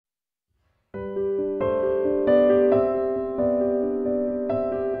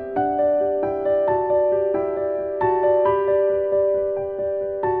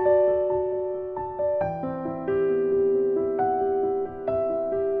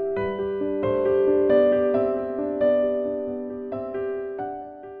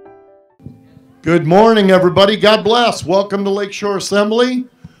Good morning, everybody. God bless. Welcome to Lakeshore Assembly.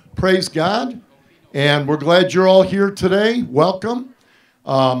 Praise God. And we're glad you're all here today. Welcome.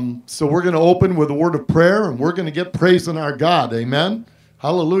 So we're going to open with a word of prayer, and we're going to get praising our God. Amen.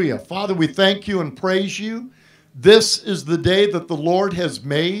 Hallelujah. Father, we thank you and praise you. This is the day that the Lord has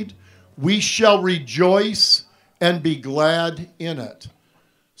made. We shall rejoice and be glad in it.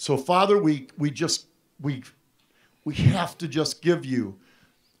 So, Father, we have to just give you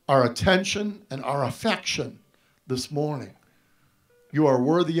our attention and our affection this morning. You are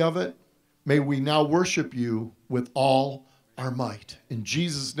worthy of it. May we now worship you with all our might. In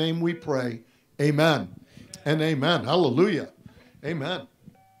Jesus' name we pray. Amen and amen. Hallelujah. Amen.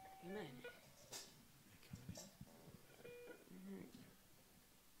 Amen.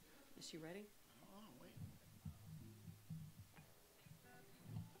 Is she ready?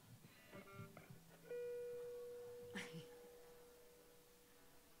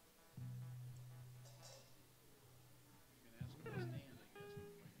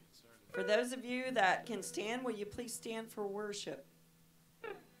 For those of you that can stand, will you please stand for worship?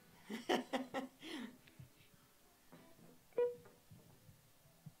 All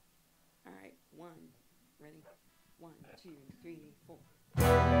right, one, ready? 1, 2, 3, 4.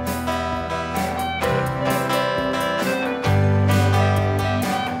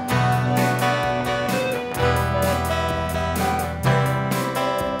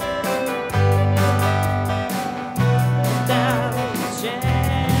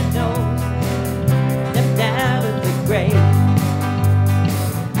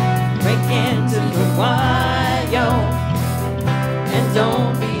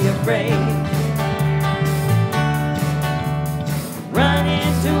 Don't be afraid. Run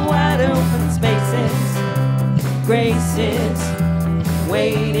into wide open spaces. Grace is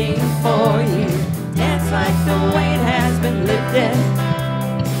waiting for you. Dance like the weight has been lifted.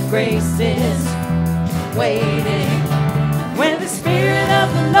 Grace is waiting. When the Spirit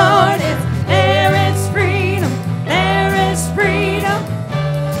of the Lord is there is freedom. There is freedom.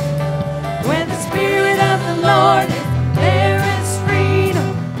 When the Spirit of the Lord is there is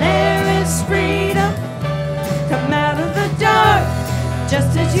freedom. Come out of the dark,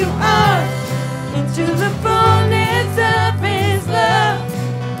 just as you are, into the fullness of His love.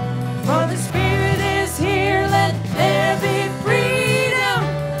 For the Spirit is here, let there be freedom.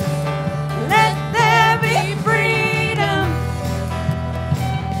 Let there be freedom.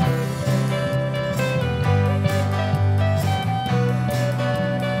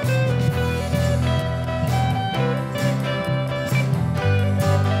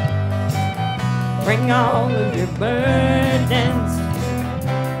 Bring all of your burdens,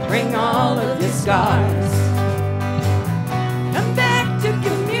 bring all of your scars. Come back to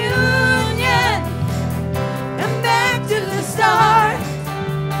communion, come back to the start.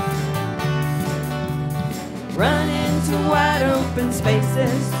 Run into wide open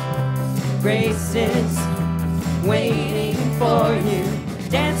spaces. Grace is waiting for you.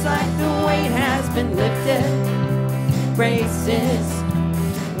 Dance like the weight has been lifted. Grace is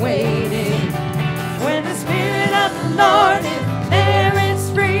waiting. When the Spirit of the Lord is there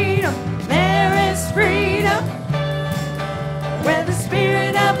is freedom, there is freedom. When the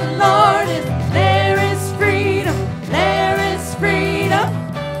Spirit of the Lord is there is freedom, there is freedom.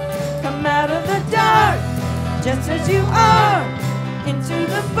 Come out of the dark, just as you are, into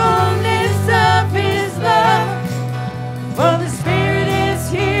the fullness of His love. For the Spirit is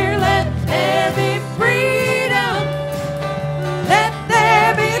here, let there be freedom. Let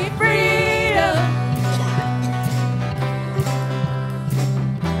there be freedom.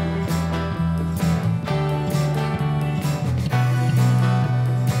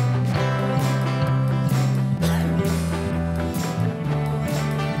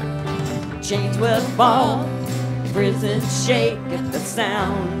 Chains will fall, prisons shake at the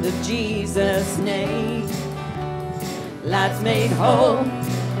sound of Jesus' name. Lives made whole,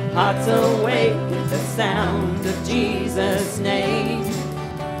 hearts awake at the sound of Jesus' name.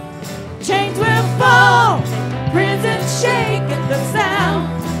 Chains will fall, prisons shake at the sound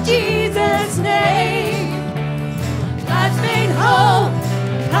of Jesus' name. Lives made whole,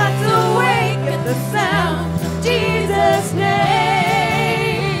 hearts awake at the sound of Jesus' name.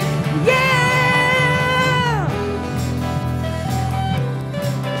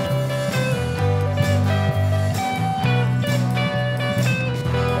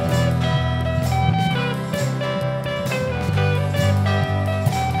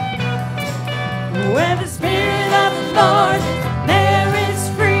 Where the Spirit of the Lord is, there is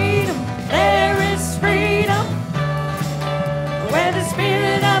freedom, there is freedom. Where the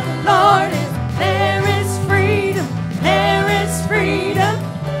Spirit of the Lord is, there is freedom, there is freedom.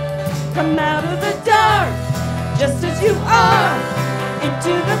 Come out of are,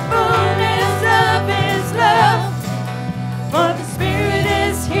 into the fullness of His love. For the Spirit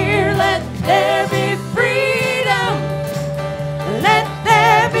is here, let there be freedom. Let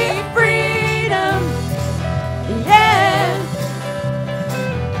there be freedom. Yeah.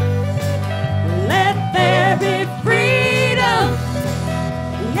 Let there be freedom.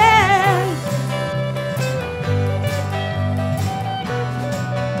 Yeah.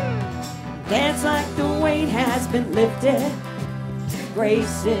 Dance like the weight has been lifted.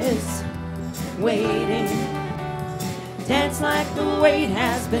 Grace is waiting. Dance like the weight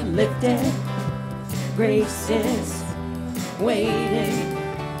has been lifted. Grace is waiting.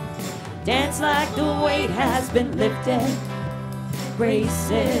 Dance like the weight has been lifted. Grace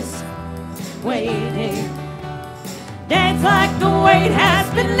is waiting. Dance like the weight has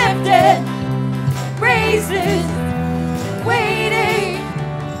been lifted. Grace is waiting.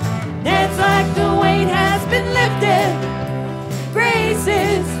 Dance like the weight has been lifted. Grace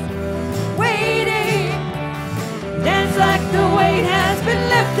is waiting. Dance like the weight has been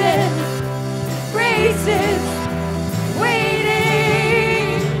lifted. Grace is waiting.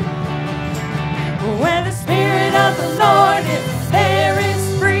 Where the Spirit of the Lord is, there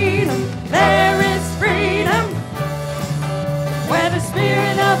is freedom. There is freedom. Where the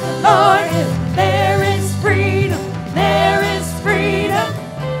Spirit of the Lord is, there is freedom. There is freedom.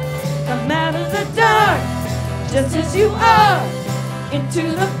 Come out of the dark, just as you are, into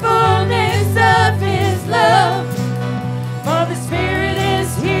the fullness of His love. For the Spirit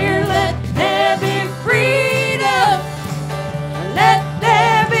is here, let there be freedom. Let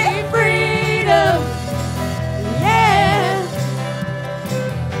there be freedom. Yeah.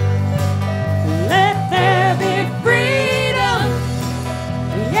 Let there be freedom.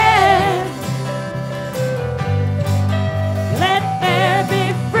 Yeah. Let there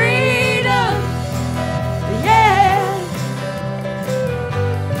be freedom. Yeah.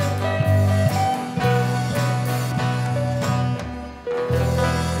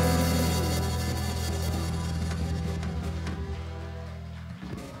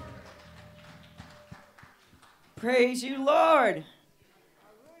 Praise you, Lord.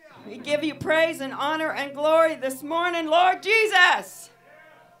 We give you praise and honor and glory this morning, Lord Jesus.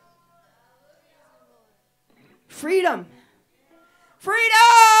 Freedom.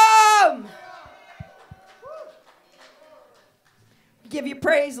 Freedom! We give you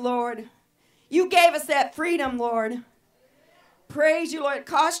praise, Lord. You gave us that freedom, Lord. Praise you, Lord. It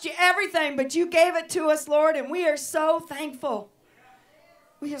cost you everything, but you gave it to us, Lord, and we are so thankful.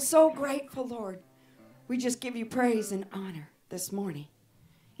 We are so grateful, Lord. We just give you praise and honor this morning.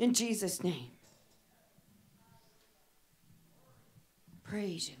 In Jesus' name.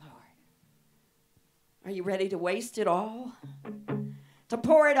 Praise you, Lord. Are you ready to waste it all? To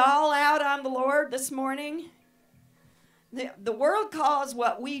pour it all out on the Lord this morning? The world calls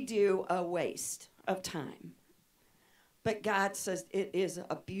what we do a waste of time. But God says it is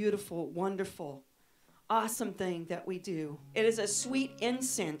a beautiful, wonderful, awesome thing that we do. It is a sweet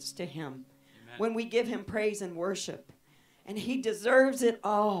incense to Him. When we give Him praise and worship. And He deserves it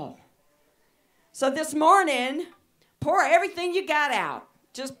all. So this morning, pour everything you got out.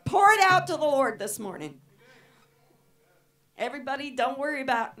 Just pour it out to the Lord this morning. Everybody, don't worry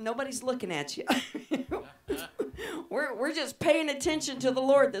about, nobody's looking at you. We're just paying attention to the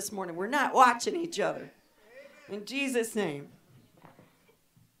Lord this morning. We're not watching each other. In Jesus' name.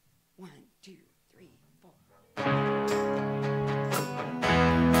 1, 2, 3, 4.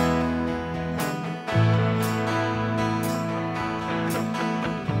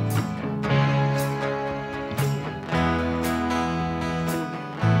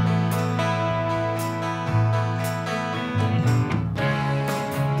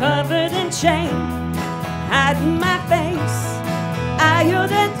 Covered in shame, hiding my face. I owe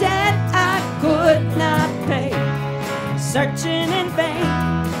the debt I could not pay. Searching in vain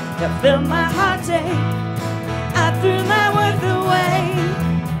to fill my heart's ache. I threw my worth away.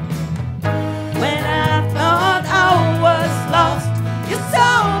 When I thought all was lost, you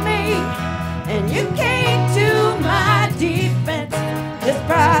saw me and you came to my defense. This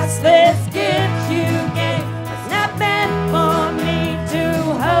priceless gift you gave was not meant for me to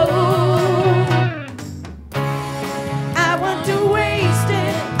hold. I want to waste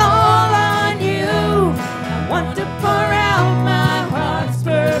it all on you. I want to pour out my heart's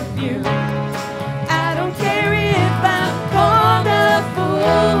perfume. I don't care if I'm called a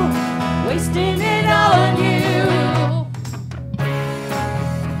fool, wasting it all on you.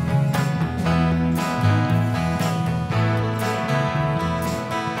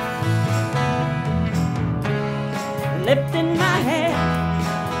 Lifting my head,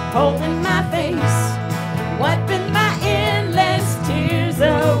 holding my face, wiping my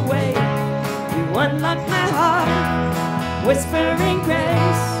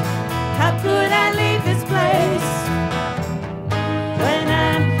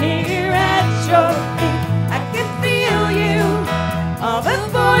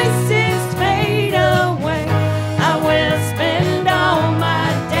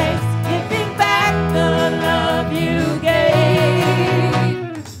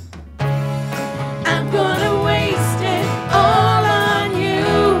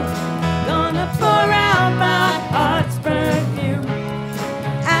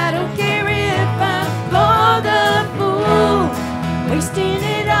wasting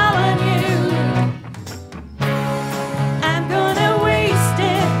it all on you. I'm gonna waste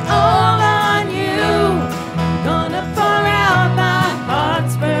it all on you. Gonna pour out my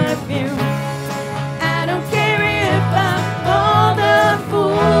heart's perfume. I don't care if I'm called a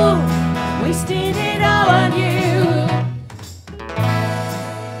fool, wasting it all on you.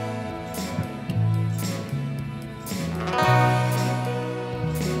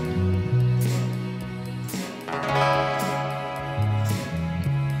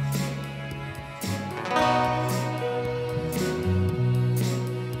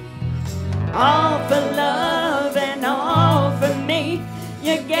 All for love and all for me.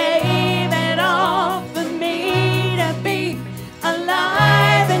 You gave it all for me to be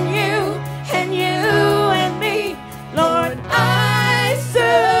alive in you and me. Lord, I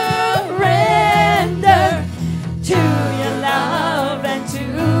surrender to your love and to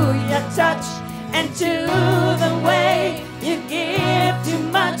your touch and to the way you give too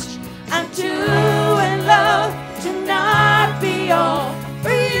much. I'm too in love to not be all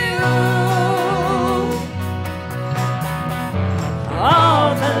for you.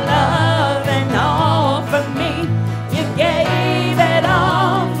 All the love and all for me. You gave it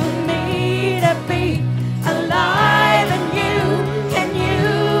all for me to be alive in you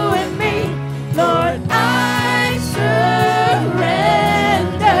and me. Lord, I surrender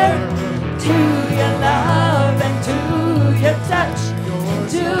to your love and to your touch,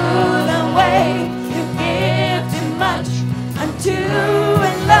 to the way you give too much. I'm too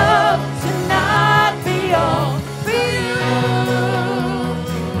in love to not be all for you.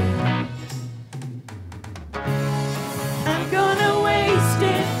 I'm gonna waste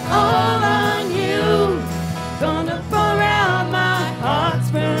it all on you. Gonna pour out my heart's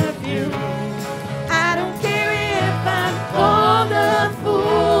perfume. I don't care if I'm called a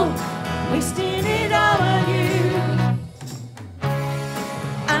fool, wasting it all on you.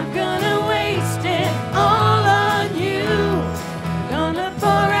 I'm gonna waste it all on you. Gonna pour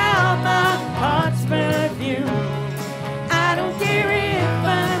out my heart's perfume. I don't care if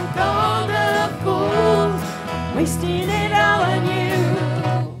I'm called a fool, wasting it all on you.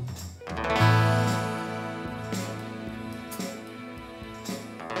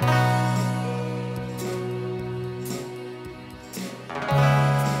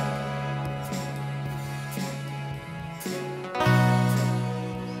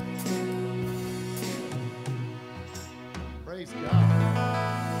 Praise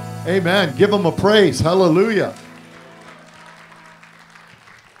God. Amen. Give him a praise. Hallelujah.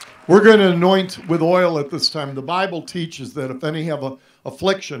 We're going to anoint with oil at this time. The Bible teaches that if any have a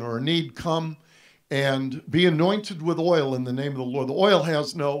affliction or a need, come and be anointed with oil in the name of the Lord. The oil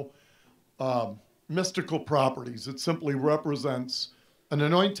has no mystical properties. It simply represents an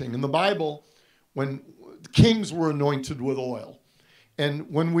anointing. In the Bible, when kings were anointed with oil, and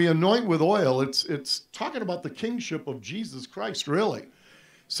when we anoint with oil, it's talking about the kingship of Jesus Christ, really.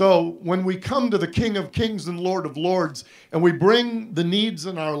 So when we come to the King of Kings and Lord of Lords, and we bring the needs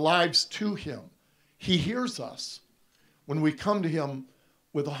in our lives to him, he hears us when we come to him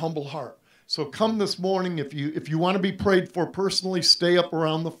with a humble heart. So come this morning. If you want to be prayed for personally, stay up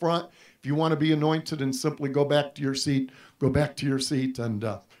around the front. If you want to be anointed and simply go back to your seat, go back to your seat, and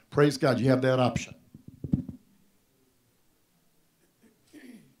praise God, you have that option.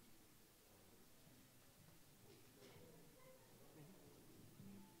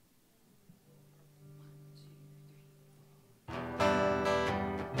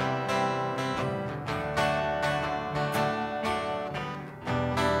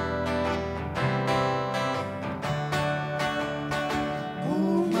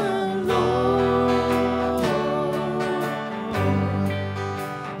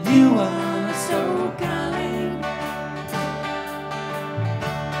 You are so kind.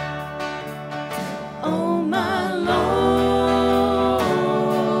 Oh, my Lord,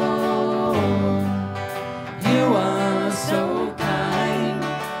 you are so kind.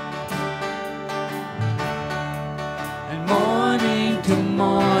 And morning to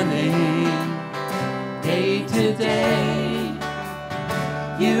morning, day to day,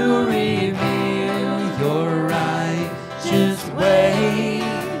 you reveal your righteous way.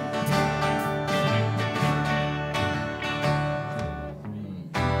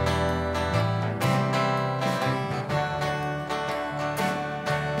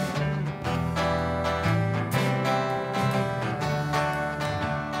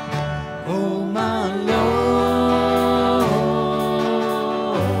 Oh, my Lord,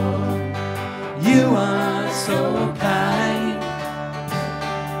 you are so kind.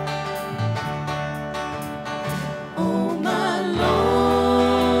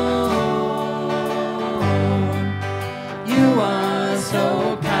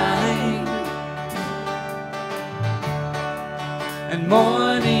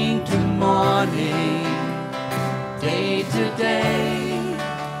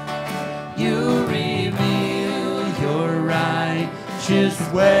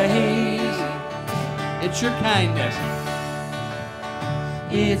 ways. It's your kindness.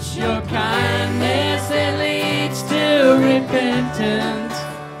 It's your kindness that leads to repentance.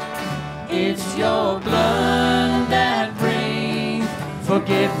 It's your blood that brings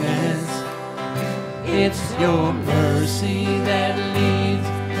forgiveness. It's your mercy that leads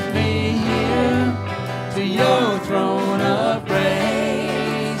me here to your throne of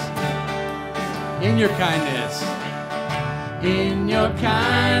grace. In your kindness. In your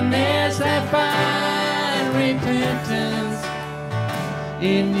kindness I find repentance.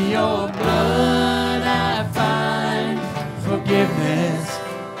 In your blood I find forgiveness.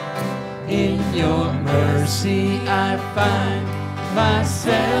 In your mercy I find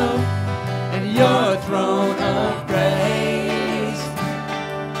myself at your throne of grace.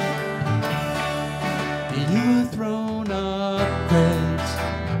 Your throne of grace.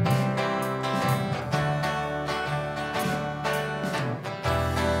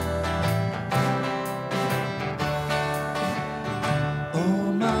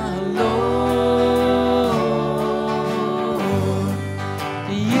 Oh my Lord,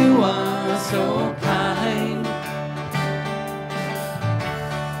 you are so kind.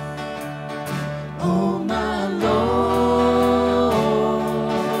 Oh my Lord,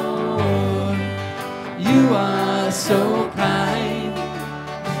 you are so kind.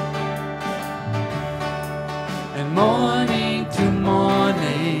 And morning to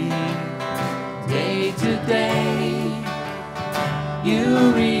morning, day to day, you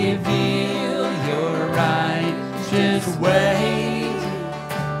reveal your righteous ways.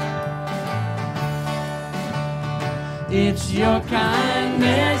 It's your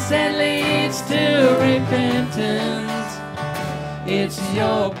kindness that leads to repentance. It's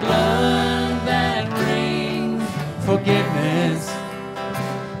your blood that brings forgiveness.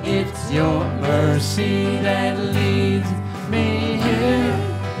 It's your mercy that leads me here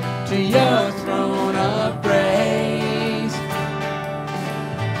to your throne of grace.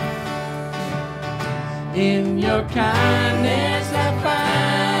 In your kindness I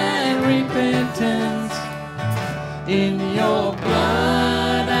find repentance. In your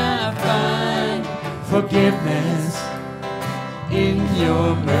blood I find forgiveness. In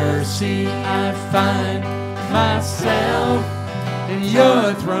your mercy I find myself in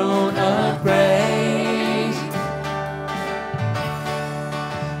your throne of grace.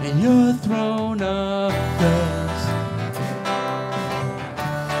 In your throne of grace.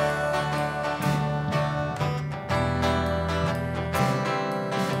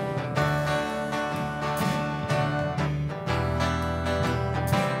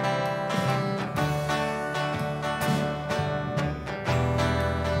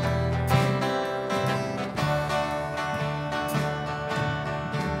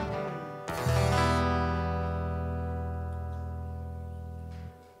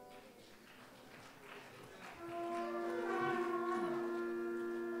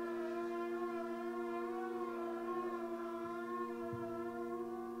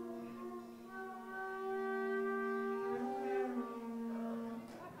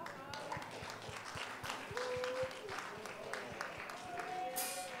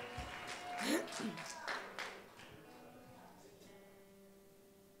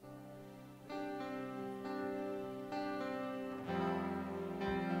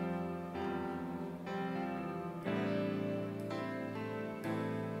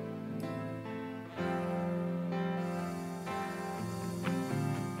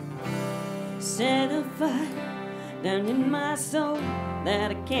 Set a fire down in my soul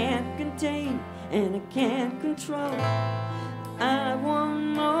that I can't contain and I can't control. I want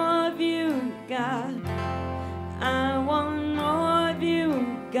more of you, God. I want more of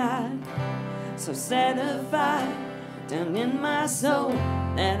you, God. So set a fire down in my soul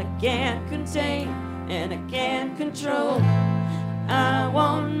that I can't contain and I can't control. I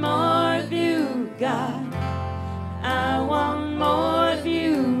want more of you, God. I want more of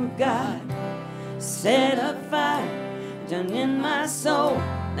you, God. Set a fire down in my soul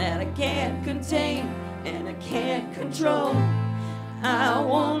that I can't contain and I can't control. I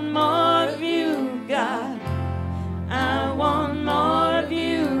want more of you, God. I want more of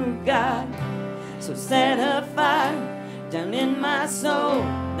you, God. So set a fire down in my soul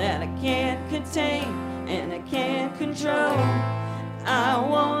that I can't contain and I can't control. I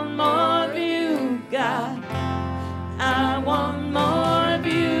want more of you, God. I want more of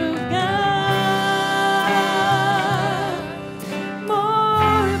you, God.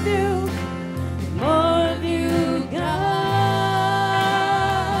 More of you, God.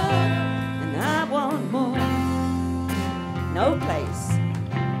 And I want more. No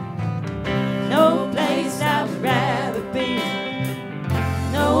place I would rather be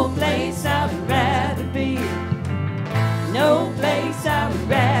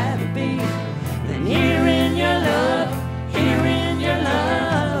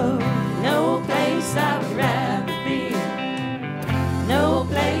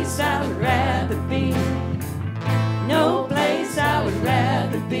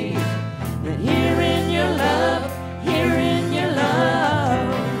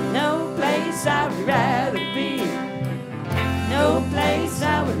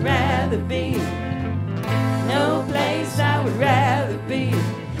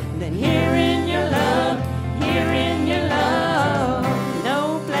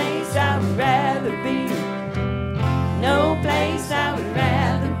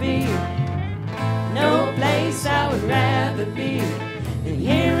rather be than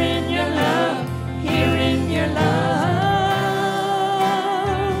here in your love, here in your love,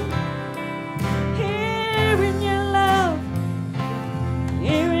 here in your love,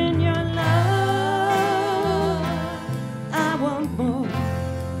 here in your love. I want more.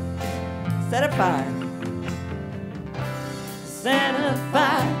 Set a fire. Set a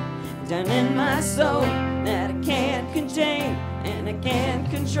fire down in my soul that I can't contain and I can't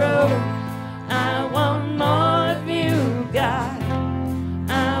control. I want more of you, God.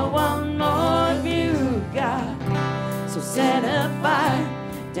 I want more of you, God. So set a fire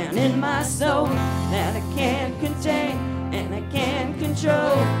down in my soul that I can't contain and I can't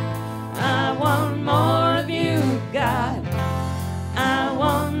control. I want more of you, God. I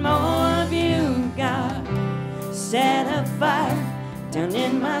want more of you, God. Set a fire down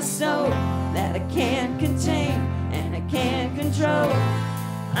in my soul that I can't contain and I can't control.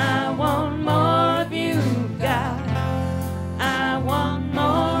 I want more of you, God. I want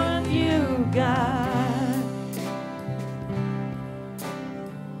more of you, God.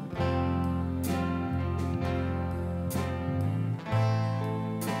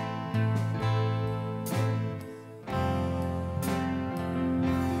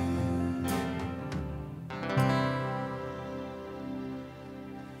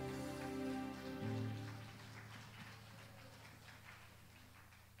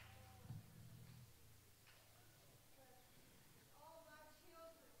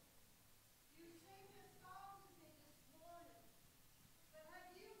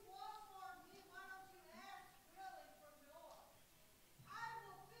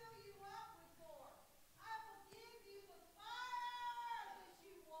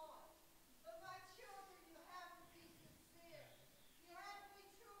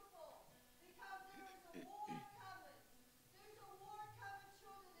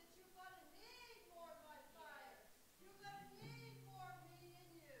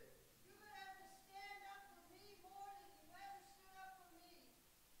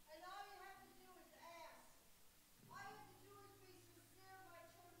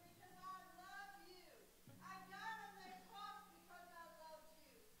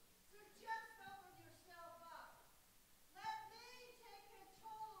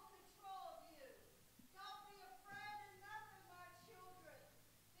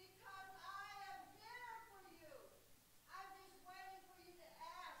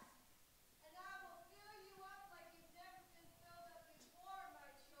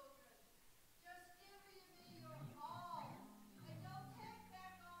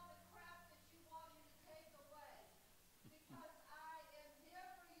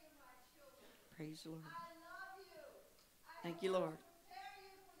 Praise the Lord. Thank you, Lord.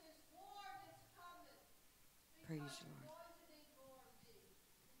 Praise you, Lord.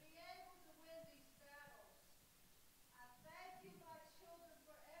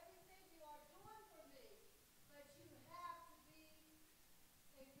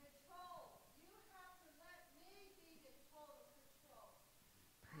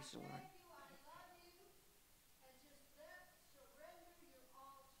 Praise the Lord.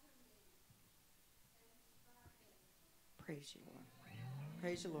 Praise you, Lord.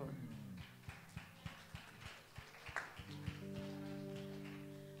 Praise the Lord.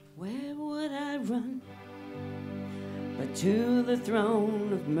 Where would I run but to the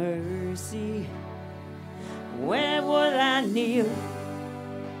throne of mercy? Where would I kneel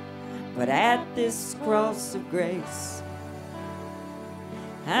but at this cross of grace?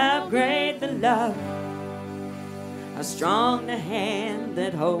 How great the love, how strong the hand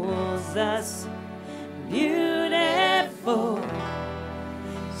that holds us. Beautiful,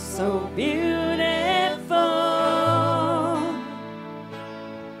 so beautiful.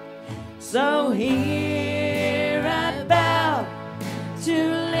 So here I bow to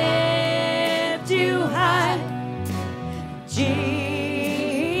lift you high, Jesus,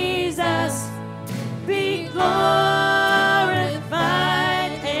 be glorified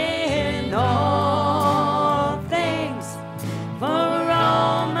in all things. For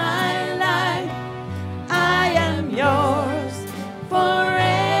all my life I am yours,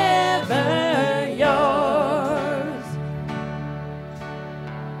 forever yours.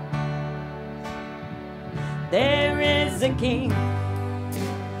 There is a King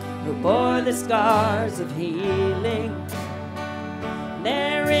who bore the scars of healing.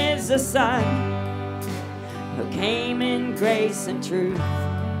 There is a Son who came in grace and truth.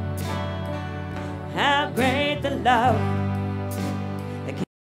 How great the love that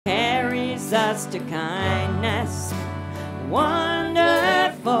carries us to kindness.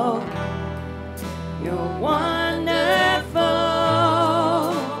 Wonderful, you're wonderful.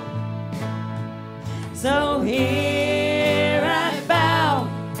 So here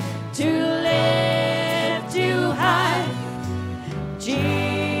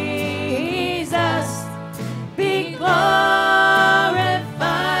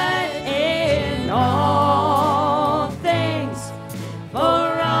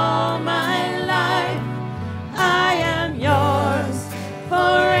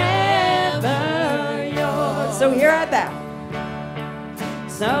So here I bow.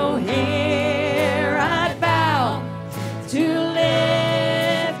 So here I bow to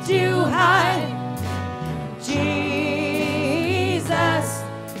lift you high. Jesus,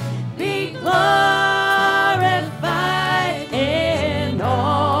 be glorified in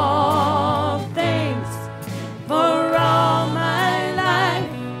all things. For all my life,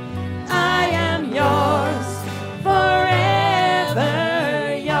 I am yours,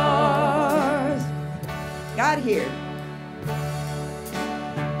 forever yours. God here.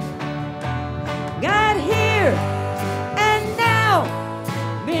 God here and now,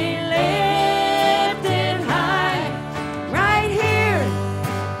 be lifted high. Right here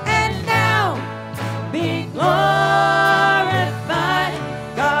and now, be glorified.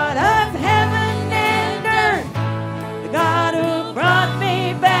 God of heaven and earth, the God who brought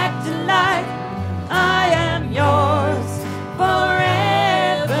me back to life, I am yours,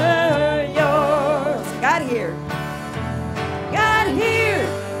 forever yours. God here. God here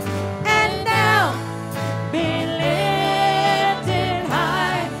and now, be lifted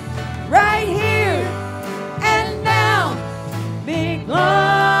high. Right here and now, be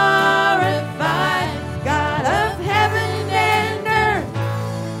glorified. God of heaven and earth,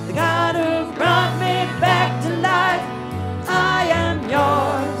 the God who brought me back to life, I am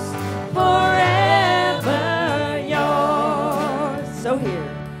yours, forever yours.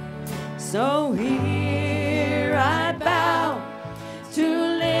 So here I bow to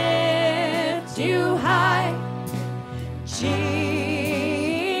lift you high. Jesus,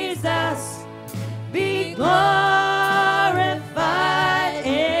 be glorified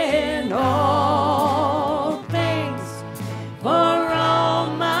in all things. For all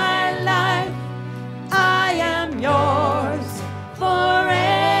my life, I am yours,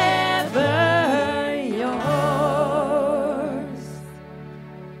 forever yours.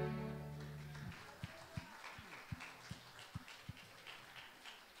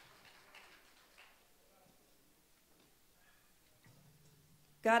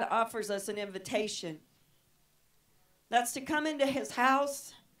 God offers us an invitation. That's to come into his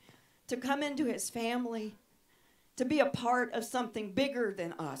house, to come into his family, to be a part of something bigger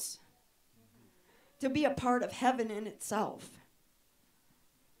than us, to be a part of heaven in itself,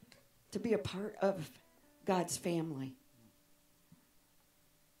 to be a part of God's family.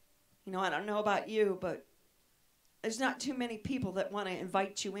 You know, I don't know about you, but there's not too many people that want to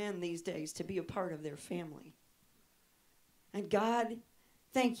invite you in these days to be a part of their family. And God,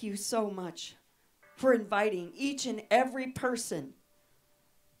 thank you so much for inviting each and every person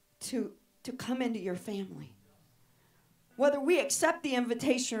to come into your family. Whether we accept the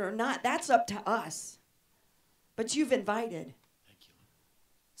invitation or not, that's up to us. But you've invited. Thank you.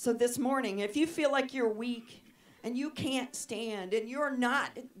 So this morning, if you feel like you're weak and you can't stand and you're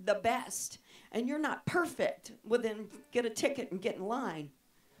not the best and you're not perfect, well then get a ticket and get in line.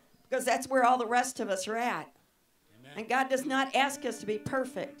 Because that's where all the rest of us are at. Amen. And God does not ask us to be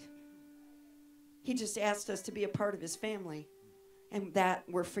perfect. He just asked us to be a part of his family. And that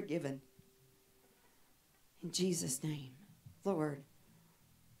we're forgiven. In Jesus' name, Lord,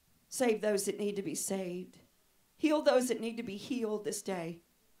 save those that need to be saved. Heal those that need to be healed this day.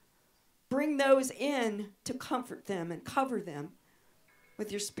 Bring those in to comfort them and cover them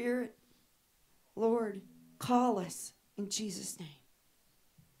with your spirit. Lord, call us in Jesus' name.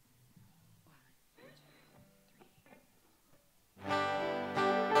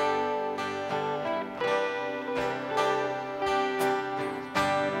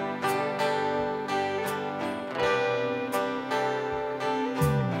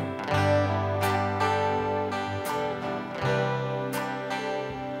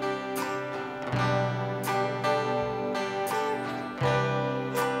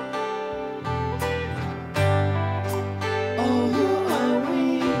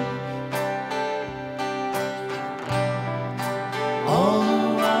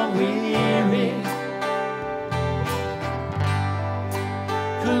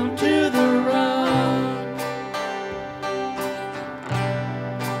 Come to the rock,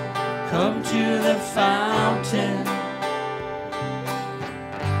 come to the fountain.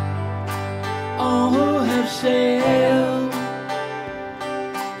 All who have sailed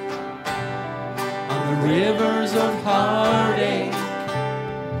on the rivers of heartache,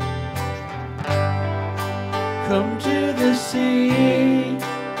 come to the sea.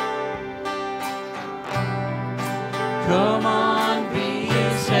 Come on, be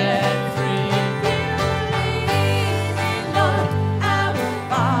set free. Lord, I will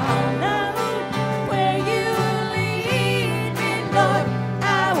follow. Where you lead me, Lord,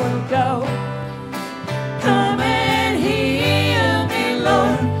 I will go. Come and heal me,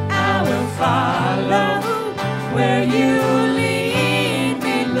 Lord, I will follow.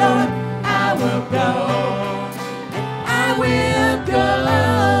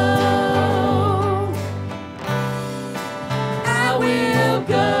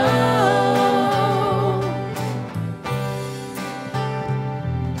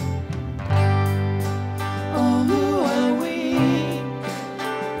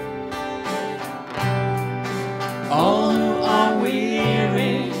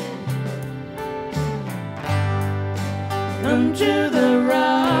 Come to the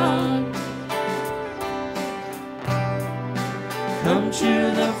rock. Come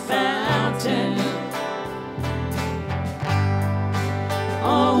to the fountain.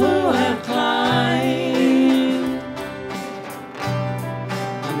 All who have climbed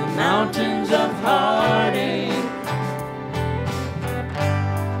on the mountains of heartache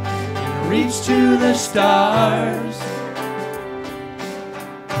and reach to the stars.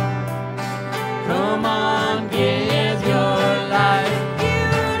 Come on, give your life. You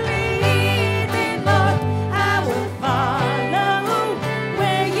lead me, Lord, I will follow.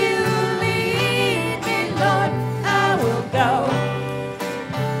 Where you lead me, Lord, I will go.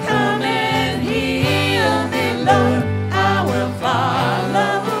 Come and heal me, Lord, I will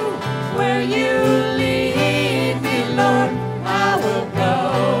follow. Where you lead me, Lord, I will go.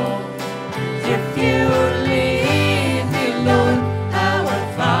 If you lead me, Lord, I will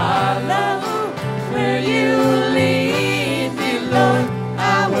follow. Where you lead me, Lord,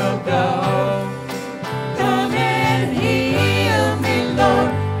 I will go. Come and heal me, Lord,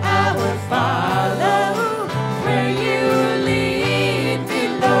 I will follow. Where you lead me,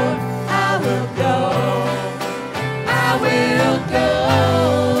 Lord, I will go. I will go.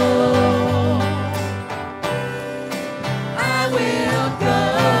 I will go.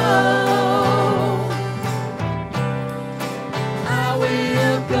 I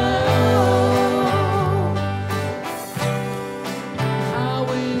will go. I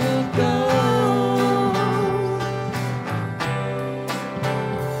will go.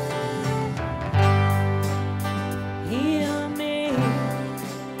 Heal me,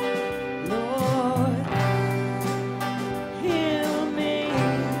 Lord. Heal me.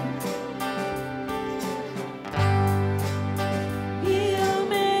 Heal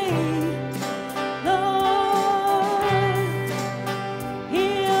me, Lord.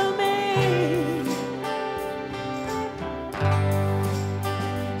 Heal me.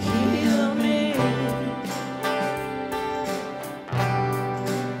 Heal me.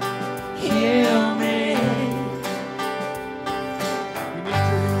 Heal me.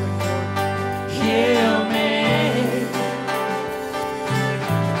 Heal me.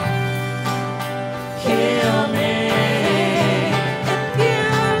 Heal me. If you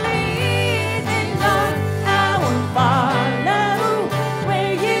lead me, Lord, I will follow.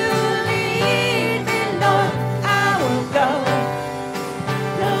 Where you lead me, Lord, I will go.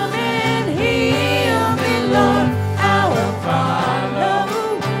 Come and heal me, Lord, I will follow.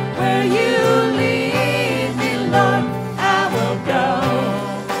 Where you lead me, Lord, I will go.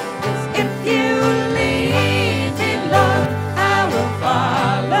 'Cause if you lead me, Lord, I will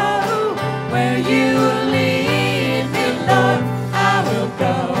follow. Where you lead me, Lord, I will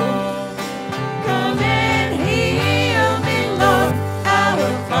go. Come and heal me, Lord, I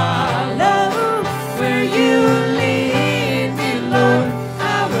will follow. Where you lead me, Lord,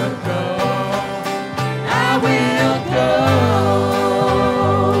 I will go. I will go.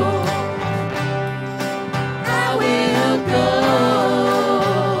 I will go.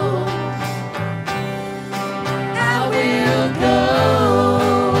 I will go.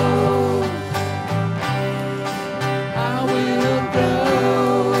 I will go.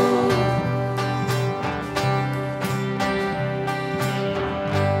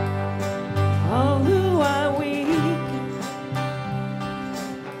 All who are weak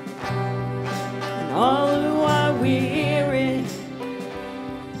and all who are weary,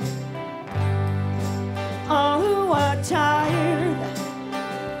 all who are tired,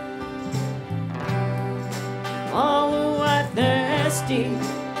 all who are thirsty,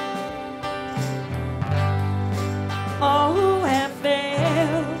 all who have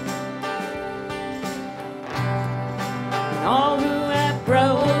failed, and all who have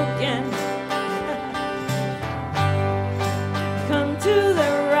broken, come to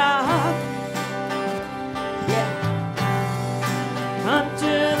the rock. Yeah. Come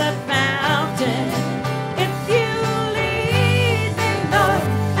to the fountain. If you lead me, Lord,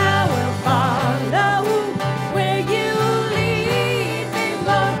 I will follow. Where you lead me,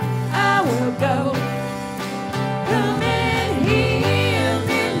 Lord,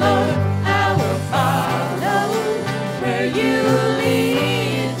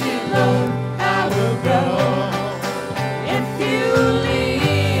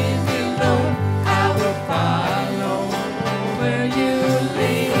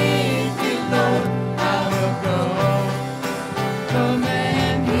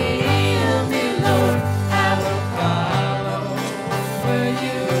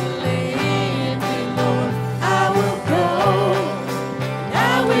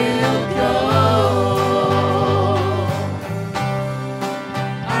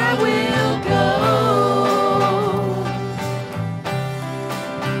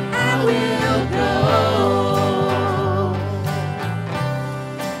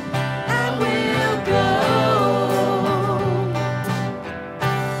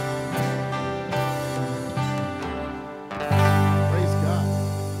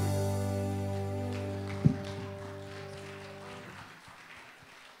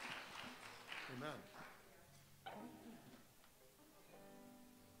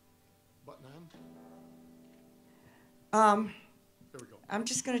 I'm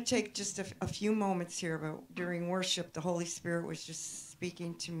just going to take just a few moments here. But during worship, the Holy Spirit was just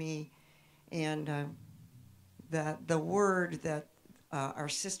speaking to me, and the word that our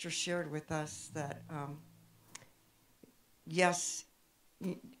sister shared with us, that yes,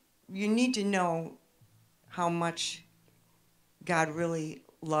 you need to know how much God really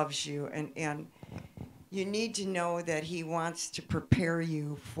loves you, and you need to know that He wants to prepare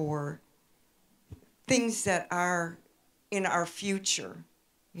you for things that are in our future,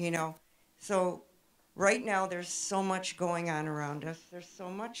 you know. So right now there's so much going on around us. There's so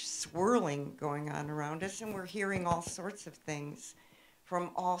much swirling going on around us, and we're hearing all sorts of things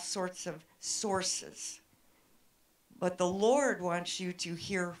from all sorts of sources. But the Lord wants you to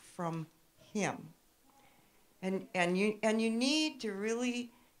hear from Him. And you need to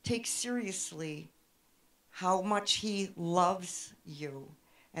really take seriously how much He loves you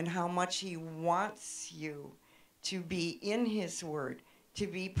and how much He wants you to be in His Word, to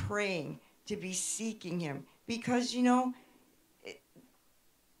be praying, to be seeking Him. Because, you know,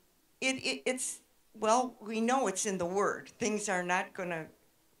 it's, well, we know it's in the Word. Things are not going to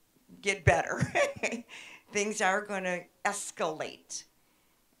get better. Things are going to escalate.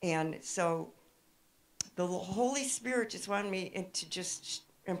 And so the Holy Spirit just wanted me to just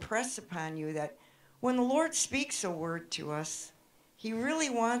impress upon you that when the Lord speaks a word to us, He really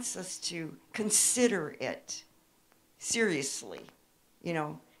wants us to consider it seriously. You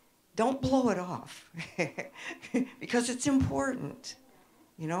know, don't blow it off because it's important.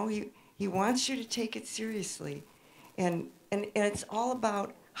 You know, he wants you to take it seriously. And it's all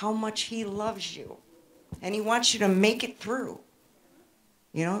about how much He loves you. And He wants you to make it through.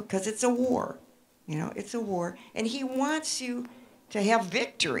 You know, because it's a war. You know, it's a war. And He wants you to have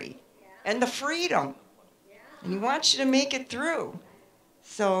victory and the freedom. And He wants you to make it through.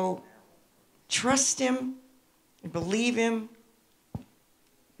 So trust Him and believe Him.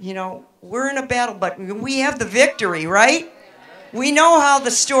 You know, we're in a battle, but we have the victory, right? We know how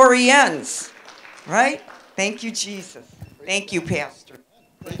the story ends, right? Thank you, Jesus. Thank you, Pastor.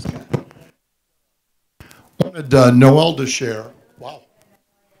 Praise God. I wanted Noel to share. Wow.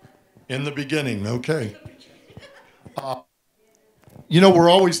 In the beginning, okay. You know, we're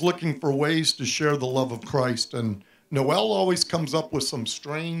always looking for ways to share the love of Christ, and Noel always comes up with some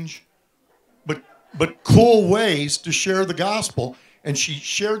strange but cool ways to share the gospel. And she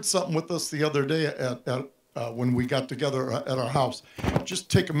shared something with us the other day at when we got together at our house. Just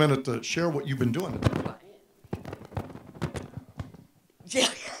take a minute to share what you've been doing. Yeah,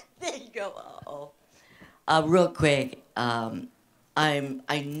 there you go. Real quick,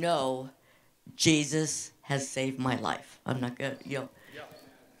 I know Jesus has saved my life. I'm not gonna,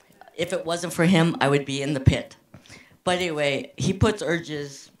 if it wasn't for Him, I would be in the pit. But anyway, He puts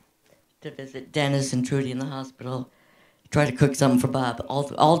urges to visit Dennis and Trudy in the hospital, try to cook something for Bob,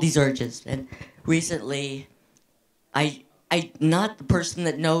 all these urges. And recently, I not the person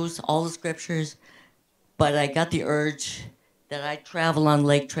that knows all the scriptures, but I got the urge that I travel on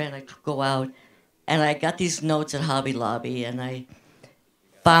Lake Trent, I go out, and I got these notes at Hobby Lobby, and I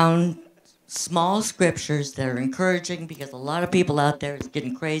found small scriptures that are encouraging because a lot of people out there is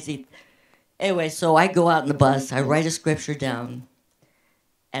getting crazy. Anyway, so I go out in the bus, I write a scripture down,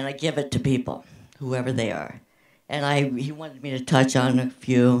 and I give it to people, whoever they are. And he wanted me to touch on a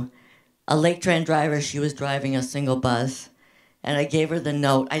few. A Lake Trent driver, she was driving a single bus, and I gave her the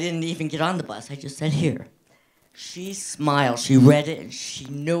note. I didn't even get on the bus, I just said, here. She smiled, she read it, and she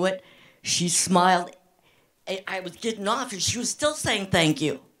knew it. She smiled. I was getting off, and she was still saying thank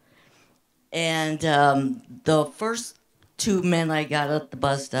you. And the first two men I got at the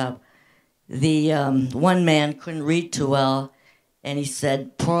bus stop, the one man couldn't read too well, and he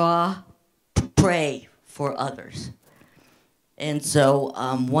said, pray for others. And so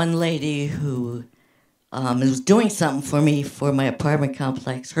one lady who was doing something for me for my apartment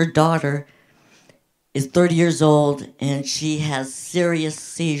complex, her daughter is 30 years old, and she has serious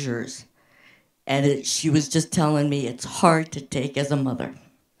seizures. And she was just telling me it's hard to take as a mother.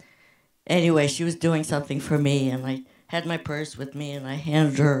 Anyway, she was doing something for me, and I had my purse with me, and I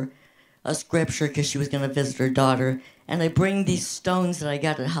handed her a scripture because she was going to visit her daughter. And I bring these stones that I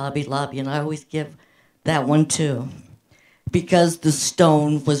got at Hobby Lobby, and I always give that one too. Because the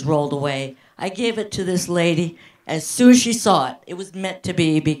stone was rolled away, I gave it to this lady. As soon as she saw it, it was meant to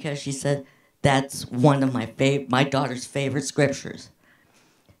be because she said, that's one of my daughter's favorite scriptures.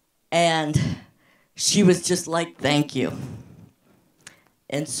 And she was just like, thank you.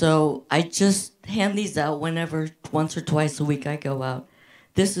 And so I just hand these out whenever, once or twice a week I go out.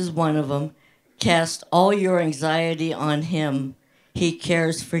 This is one of them. Cast all your anxiety on Him. He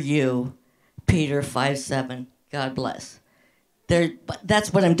cares for you. Peter 5:7. God bless. But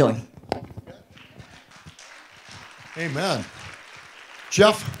that's what I'm doing. Amen.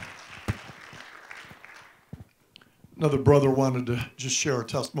 Jeff, another brother wanted to just share a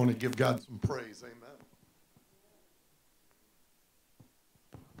testimony, give God some praise. Amen.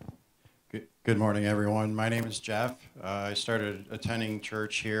 Good morning, everyone. My name is Jeff. I started attending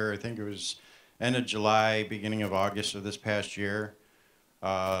church here, I think it was end of July, beginning of August of this past year.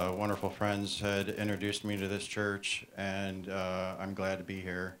 Wonderful friends had introduced me to this church, and I'm glad to be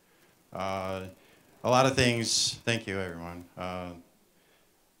here. A lot of things, thank you, everyone. I'm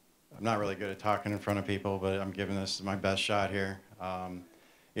not really good at talking in front of people, but I'm giving this my best shot here. I've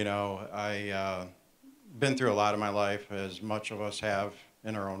been through a lot of my life, as much of us have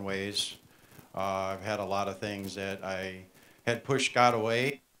in our own ways. I've had a lot of things that I had pushed God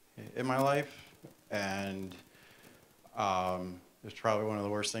away in my life, and it's probably one of the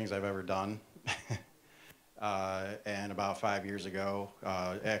worst things I've ever done. And about 5 years ago,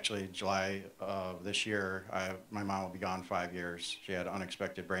 actually July of this year, my mom will be gone 5 years. She had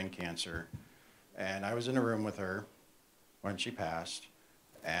unexpected brain cancer, and I was in a room with her when she passed,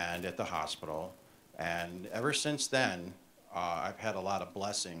 and at the hospital. And ever since then, I've had a lot of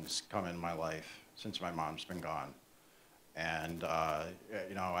blessings come in my life since my mom's been gone. And,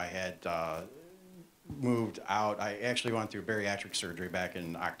 I had moved out. I actually went through bariatric surgery back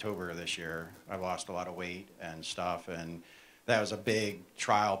in October of this year. I lost a lot of weight and stuff, and that was a big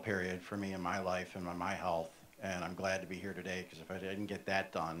trial period for me in my life and my health. And I'm glad to be here today, because if I didn't get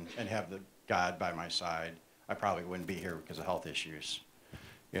that done and have the God by my side, I probably wouldn't be here because of health issues.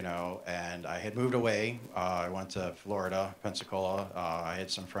 And I had moved away. I went to Florida, Pensacola. I had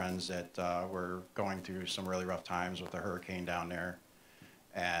some friends that were going through some really rough times with the hurricane down there.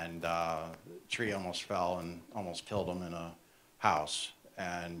 And a tree almost fell and almost killed them in a house.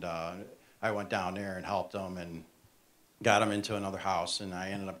 And I went down there and helped them and got them into another house. And I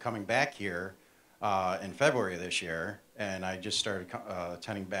ended up coming back here in February of this year. And I just started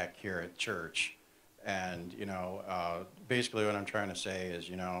attending back here at church. And, basically what I'm trying to say is,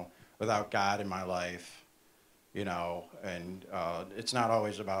 without God in my life, and it's not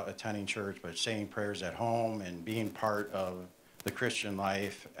always about attending church, but saying prayers at home and being part of the Christian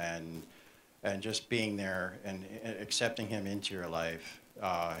life and just being there and accepting Him into your life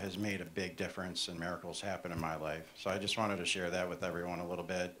has made a big difference, and miracles happen in my life. So I just wanted to share that with everyone a little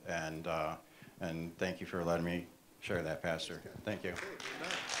bit, and thank you for letting me share that, Pastor. Thank you.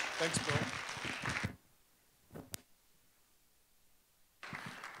 Thanks, Bill.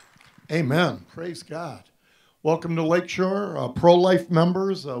 Amen. Praise God. Welcome to Lakeshore. Pro-life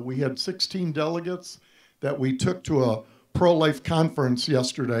members, we had 16 delegates that we took to a pro-life conference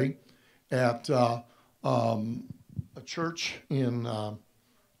yesterday at a church in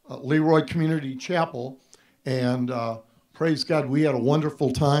Leroy Community Chapel. And praise God, we had a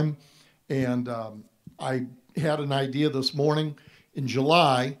wonderful time. And I had an idea this morning. In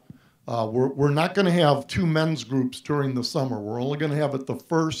July, we're not going to have two men's groups during the summer. We're only going to have it the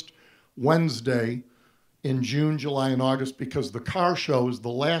first Wednesday in June, July, and August, because the car show is the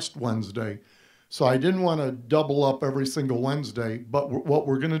last Wednesday. So I didn't want to double up every single Wednesday, but what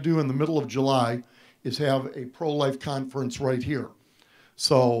we're going to do in the middle of July is have a pro-life conference right here.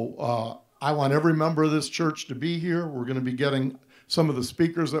 So I want every member of this church to be here. We're going to be getting some of the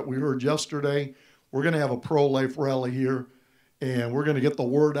speakers that we heard yesterday. We're going to have a pro-life rally here, and we're going to get the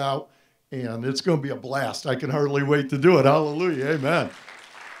word out, and it's going to be a blast. I can hardly wait to do it. Hallelujah. Amen.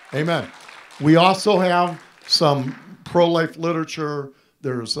 Amen. We also have some pro-life literature.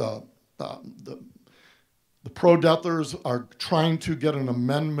 There's the pro-deathers are trying to get an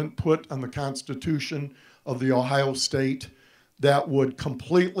amendment put on the Constitution of the Ohio State that would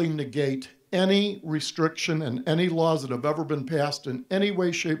completely negate any restriction and any laws that have ever been passed in any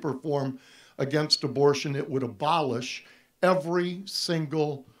way, shape, or form against abortion. It would abolish every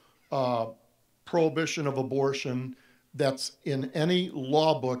single prohibition of abortion that's in any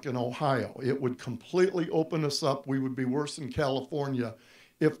law book in Ohio. It would completely open us up. We would be worse than California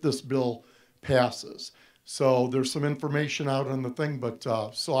if this bill passes. So there's some information out on the thing, but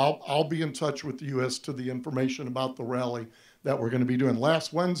so I'll be in touch with you as to the information about the rally that we're going to be doing.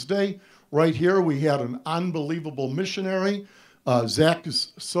 Last Wednesday, right here, we had an unbelievable missionary, Zach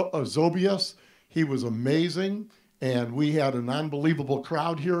Zobius. He was amazing, and we had an unbelievable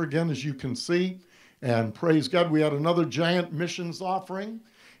crowd here again, as you can see. And praise God, we had another giant missions offering,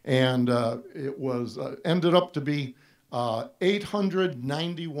 and it was ended up to be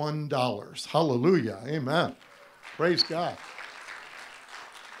 $891. Hallelujah. Amen. Praise God.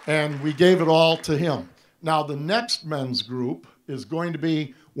 And we gave it all to him. Now, the next men's group is going to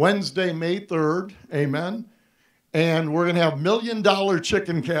be Wednesday, May 3rd. Amen. And we're going to have $1 million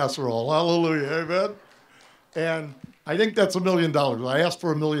chicken casserole. Hallelujah. Amen. And I think that's $1 million. I asked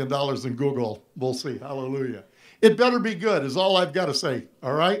for $1 million in Google. We'll see. Hallelujah. It better be good is all I've got to say.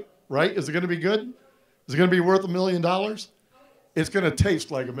 All right? Right? Is it going to be good? Is it going to be worth $1 million? It's going to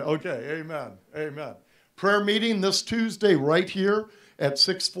taste like a million. Okay. Amen. Amen. Prayer meeting this Tuesday right here at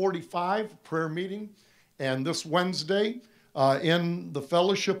 6:45. Prayer meeting. And this Wednesday in the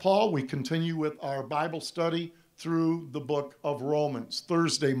fellowship hall, we continue with our Bible study through the book of Romans.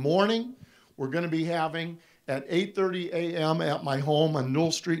 Thursday morning, we're going to be having at 8:30 a.m. at my home on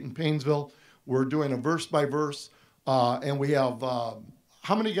Newell Street in Paynesville. We're doing a verse by verse, and we have,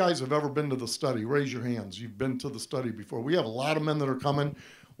 how many guys have ever been to the study? Raise your hands. You've been to the study before. We have a lot of men that are coming.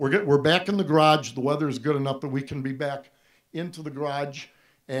 We're back in the garage. The weather is good enough that we can be back into the garage,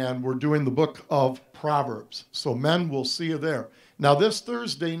 and we're doing the book of Proverbs. So men, we'll see you there. Now, this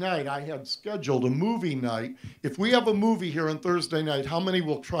Thursday night, I had scheduled a movie night. If we have a movie here on Thursday night, how many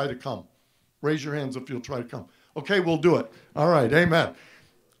will try to come? Raise your hands if you'll try to come. Okay, we'll do it. All right, amen.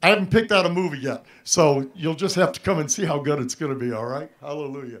 I haven't picked out a movie yet, so you'll just have to come and see how good it's going to be, all right?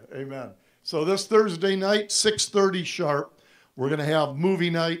 Hallelujah, amen. So this Thursday night, 6:30 sharp, we're going to have movie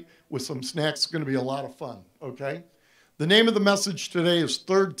night with some snacks. It's going to be a lot of fun, okay? The name of the message today is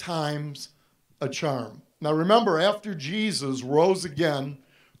Third Time's a Charm. Now remember, after Jesus rose again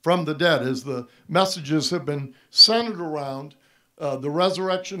from the dead, as the messages have been centered around the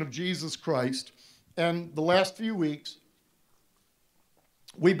resurrection of Jesus Christ, and the last few weeks,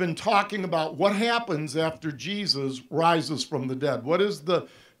 we've been talking about what happens after Jesus rises from the dead. What is the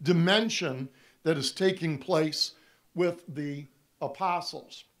dimension that is taking place with the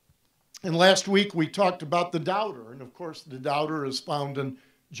apostles? And last week we talked about the doubter. And of course, the doubter is found in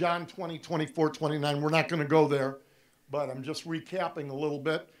John 20, 24, 29. We're not going to go there, but I'm just recapping a little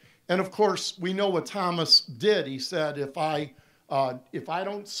bit. And of course, we know what Thomas did. He said, if I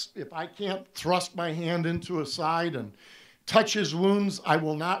can't thrust my hand into his side and touch his wounds, I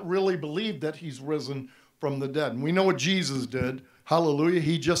will not really believe that he's risen from the dead. And we know what Jesus did. Hallelujah.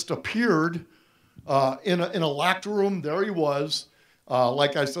 He just appeared in a locked room. There he was.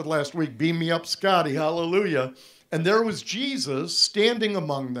 Like I said last week, beam me up, Scotty. Hallelujah. And there was Jesus standing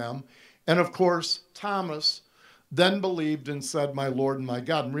among them. And of course, Thomas then believed and said, my Lord and my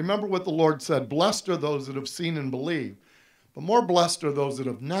God. And remember what the Lord said, blessed are those that have seen and believe, but more blessed are those that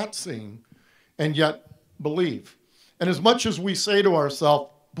have not seen and yet believe. And as much as we say to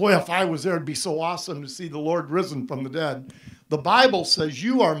ourselves, boy, if I was there, it'd be so awesome to see the Lord risen from the dead. The Bible says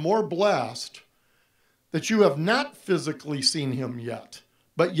you are more blessed that you have not physically seen him yet,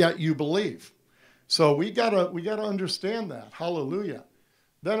 but yet you believe. So we gotta understand that. Hallelujah.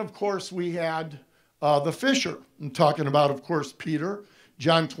 Then, of course, we had the fisher. I'm talking about, of course, Peter,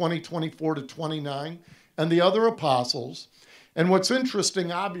 John 20, 24 to 29, and the other apostles. And what's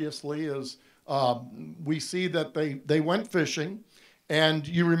interesting, obviously, is we see that they went fishing, and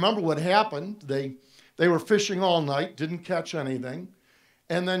you remember what happened. They were fishing all night, didn't catch anything,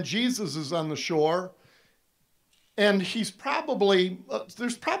 and then Jesus is on the shore, and he's probably,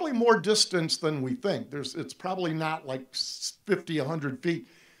 there's probably more distance than we think. It's probably not like 50, 100 feet.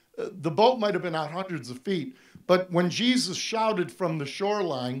 The boat might have been out hundreds of feet, but when Jesus shouted from the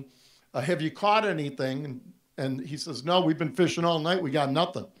shoreline, have you caught anything? And he says, no, we've been fishing all night, we got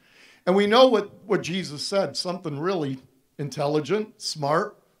nothing. And we know what Jesus said, something really intelligent,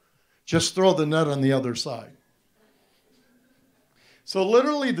 smart. Just throw the net on the other side. So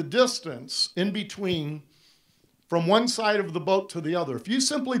literally the distance in between from one side of the boat to the other, if you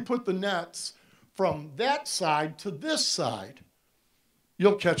simply put the nets from that side to this side,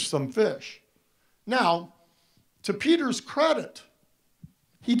 you'll catch some fish. Now, to Peter's credit,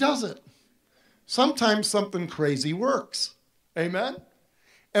 he does it. Sometimes something crazy works. Amen?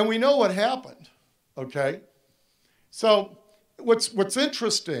 And we know what happened, okay? So what's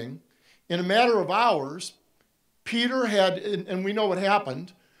interesting, in a matter of hours, Peter had, and we know what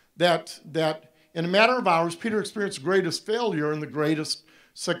happened, that in a matter of hours, Peter experienced the greatest failure and the greatest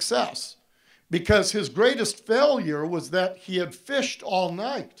success. Because his greatest failure was that he had fished all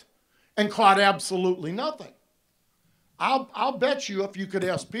night and caught absolutely nothing. I'll bet you if you could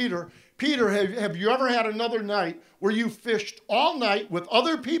ask Peter, have you ever had another night where you fished all night with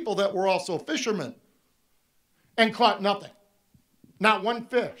other people that were also fishermen and caught nothing? Not one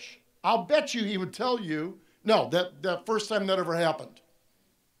fish. I'll bet you he would tell you, no, that first time that ever happened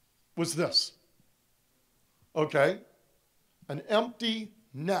was this. Okay? An empty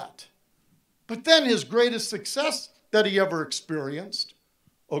net. But then his greatest success that he ever experienced,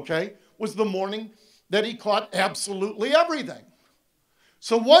 okay, was the morning that he caught absolutely everything.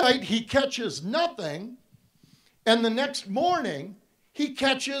 So one night he catches nothing, and the next morning he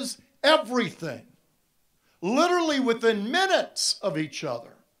catches everything. Literally within minutes of each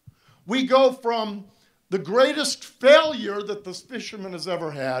other. We go from the greatest failure that this fisherman has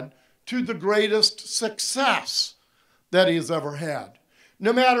ever had to the greatest success that he has ever had.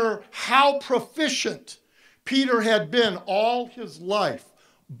 No matter how proficient Peter had been all his life,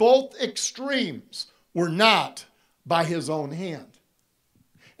 both extremes were not by his own hand.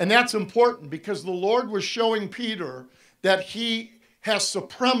 And that's important because the Lord was showing Peter that he has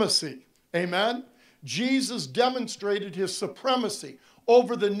supremacy. Amen? Jesus demonstrated his supremacy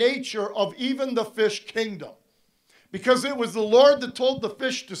over the nature of even the fish kingdom. Because it was the Lord that told the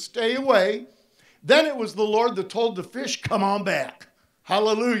fish to stay away. Then it was the Lord that told the fish, come on back.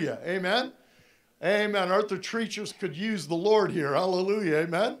 Hallelujah. Amen? Amen. Arthur Treachers could use the Lord here. Hallelujah.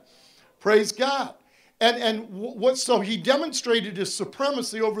 Amen? Praise God. So he demonstrated his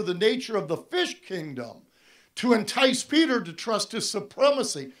supremacy over the nature of the fish kingdom to entice Peter to trust his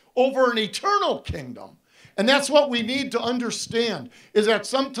supremacy over an eternal kingdom. And that's what we need to understand, is that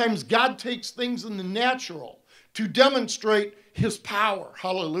sometimes God takes things in the natural to demonstrate his power.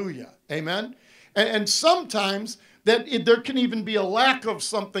 Hallelujah. Amen? And sometimes there can even be a lack of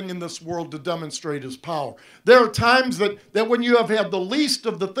something in this world to demonstrate his power. There are times that when you have had the least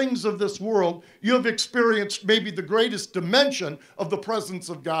of the things of this world, you have experienced maybe the greatest dimension of the presence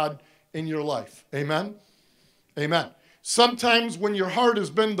of God in your life. Amen? Amen. Sometimes when your heart has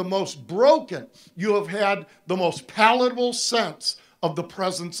been the most broken, you have had the most palatable sense of the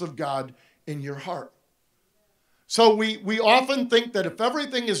presence of God in your heart. So we often think that if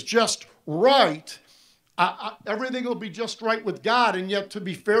everything is just right, everything will be just right with God. And yet, to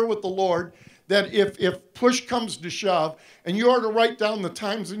be fair with the Lord, that if push comes to shove, and you are to write down the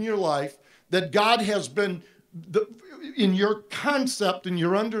times in your life that God has been, in your concept and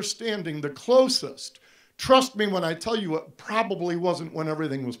your understanding, the closest. Trust me when I tell you, it probably wasn't when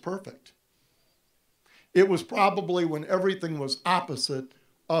everything was perfect. It was probably when everything was opposite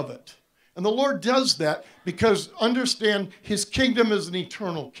of it. And the Lord does that because, understand, his kingdom is an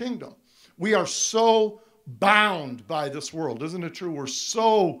eternal kingdom. We are so bound by this world. Isn't it true? We're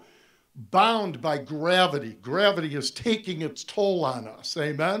so bound by gravity. Gravity is taking its toll on us.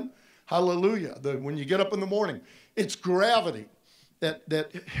 Amen? Hallelujah. When you get up in the morning, it's gravity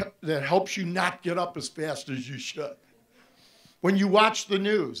that helps you not get up as fast as you should. When you watch the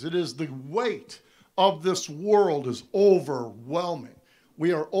news, it is the weight of this world is overwhelming.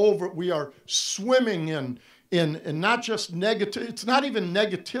 We are swimming in not just negative, it's not even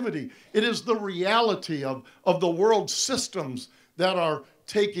negativity. It is the reality of the world systems that are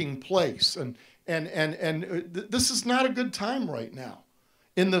taking place. And this is not a good time right now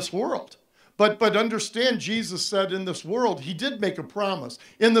in this world. But understand, Jesus said in this world, he did make a promise.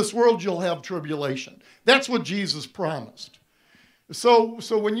 In this world, you'll have tribulation. That's what Jesus promised. So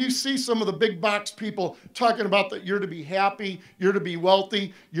when you see some of the big box people talking about that you're to be happy, you're to be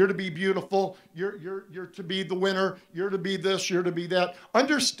wealthy, you're to be beautiful, you're to be the winner, you're to be this, you're to be that,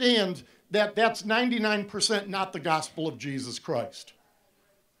 understand that that's 99% not the gospel of Jesus Christ.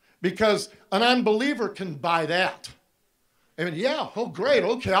 Because an unbeliever can buy that. I mean, yeah, oh great,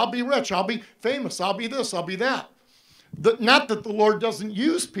 okay, I'll be rich, I'll be famous, I'll be this, I'll be that. Not that the Lord doesn't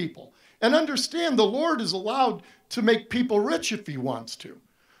use people. And understand, the Lord is allowed to make people rich if he wants to.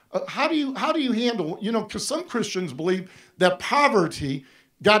 How do you handle, because some Christians believe that poverty,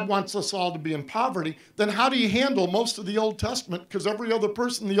 God wants us all to be in poverty, then how do you handle most of the Old Testament? Because every other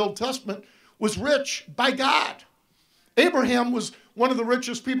person in the Old Testament was rich by God. Abraham was one of the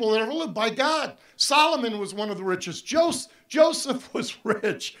richest people that ever lived by God. Solomon was one of the richest. Joseph was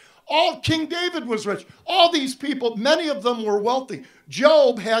rich. King David was rich. All these people, many of them were wealthy.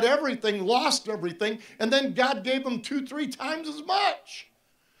 Job had everything, lost everything, and then God gave him 2-3 times as much.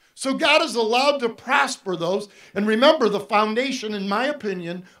 So God is allowed to prosper those. And remember, the foundation, in my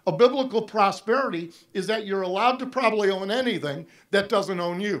opinion, of biblical prosperity is that you're allowed to probably own anything that doesn't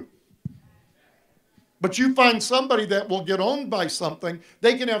own you. But you find somebody that will get owned by something,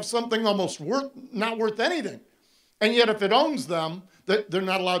 they can have something almost not worth anything. And yet if it owns them, they're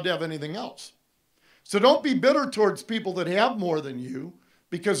not allowed to have anything else. So don't be bitter towards people that have more than you,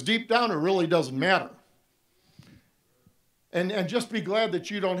 because deep down it really doesn't matter. And just be glad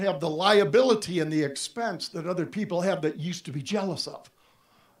that you don't have the liability and the expense that other people have that used to be jealous of.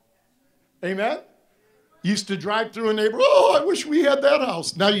 Amen? Used to drive through a neighborhood, oh, I wish we had that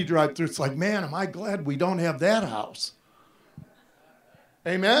house. Now you drive through, it's like, man, am I glad we don't have that house.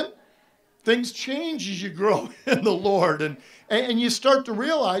 Amen? Things change as you grow in the Lord. And you start to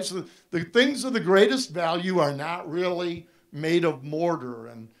realize that the things of the greatest value are not really made of mortar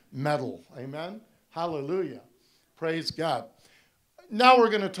and metal. Amen? Hallelujah. Praise God. Now we're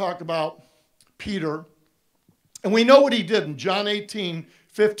going to talk about Peter. And we know what he did in John 18,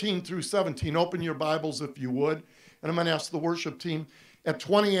 15 through 17. Open your Bibles if you would. And I'm going to ask the worship team at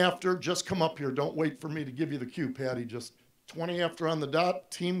 20 after, just come up here. Don't wait for me to give you the cue, Patty. Just 20 after on the dot.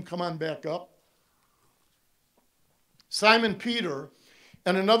 Team, come on back up. Simon Peter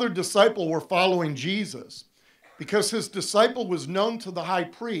and another disciple were following Jesus. Because his disciple was known to the high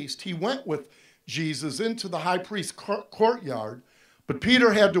priest, he went with Jesus into the high priest's courtyard, but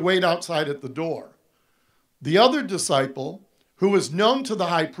Peter had to wait outside at the door. The other disciple, who was known to the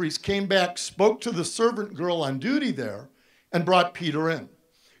high priest, came back, spoke to the servant girl on duty there, and brought Peter in.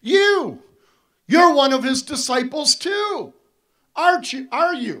 You're one of his disciples too, are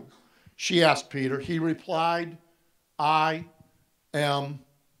you? She asked Peter. He replied, I am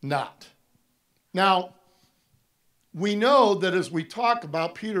not. Now, we know that as we talk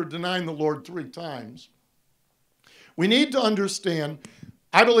about Peter denying the Lord 3 times, we need to understand,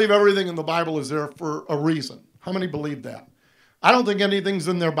 I believe everything in the Bible is there for a reason. How many believe that? I don't think anything's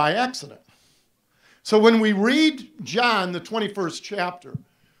in there by accident. So when we read John, the 21st chapter,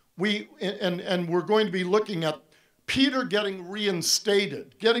 we're going to be looking at Peter getting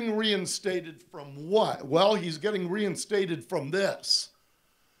reinstated. Getting reinstated from what? Well, he's getting reinstated from this.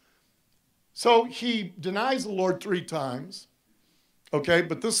 So he denies the Lord 3 times, okay,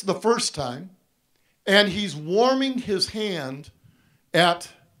 but this is the first time, and he's warming his hand at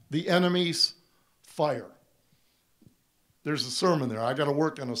the enemy's fire. There's a sermon there. I got to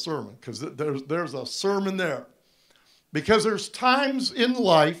work on a sermon because there's a sermon there. Because there's times in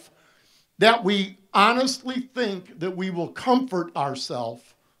life that we honestly think that we will comfort ourselves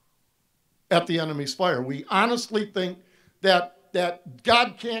at the enemy's fire. We honestly think that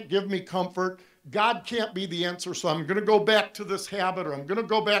God can't give me comfort. God can't be the answer. So I'm going to go back to this habit, or I'm going to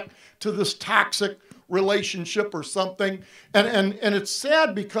go back to this toxic relationship or something. And it's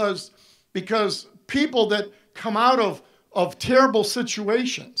sad because people that come out of terrible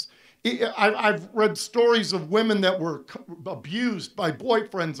situations. I've read stories of women that were abused by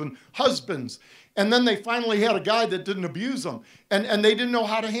boyfriends and husbands, and then they finally had a guy that didn't abuse them, and they didn't know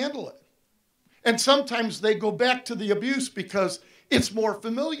how to handle it. And sometimes they go back to the abuse because it's more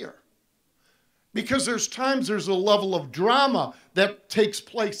familiar. Because there's a level of drama that takes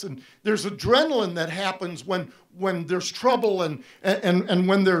place, and there's adrenaline that happens when there's trouble and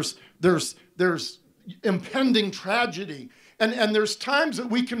when there's impending tragedy. And there's times that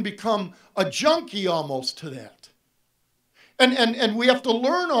we can become a junkie almost to that. And we have to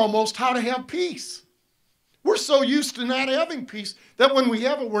learn almost how to have peace. We're so used to not having peace that when we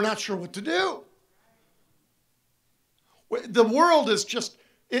have it, we're not sure what to do. The world is just,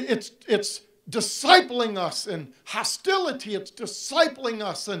 it's discipling us in hostility. It's discipling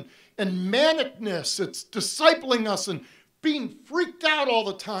us in manicness. It's discipling us in being freaked out all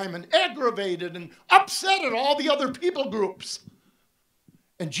the time and aggravated and upset at all the other people groups.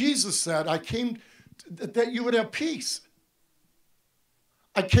 And Jesus said, I came that you would have peace.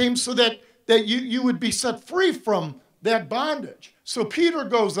 I came so that you would be set free from that bondage. So Peter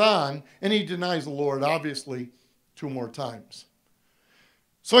goes on and he denies the Lord, obviously, 2 more times.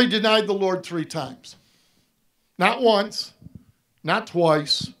 So he denied the Lord 3 times. Not once, not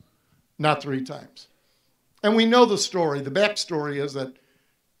twice, not 3 times. And we know the story. The backstory is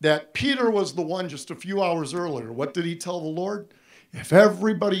that Peter was the one just a few hours earlier. What did he tell the Lord? If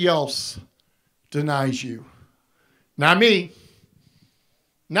everybody else denies you, not me,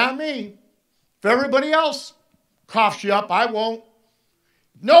 if everybody else coughs you up, I won't.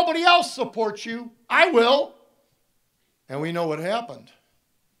 If nobody else supports you, I will. And we know what happened.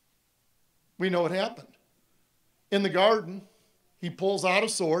 In the garden, he pulls out a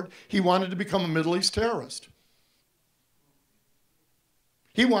sword. He wanted to become a Middle East terrorist.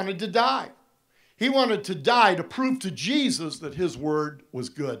 He wanted to die. He wanted to die to prove to Jesus that his word was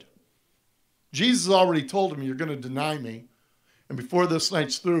good. Jesus already told him, you're going to deny me. And before this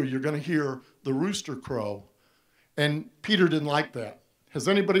night's through, you're going to hear the rooster crow. And Peter didn't like that. Has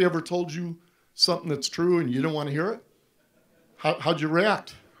anybody ever told you something that's true and you don't want to hear it? How'd you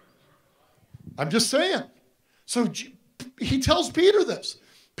react? I'm just saying. So he tells Peter this.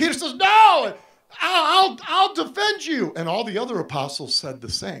 Peter says, no, I'll defend you. And all the other apostles said the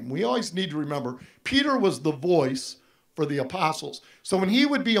same. We always need to remember, Peter was the voice for the apostles. So when he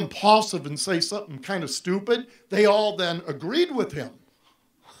would be impulsive and say something kind of stupid, they all then agreed with him.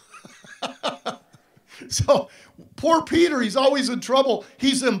 So poor Peter, he's always in trouble.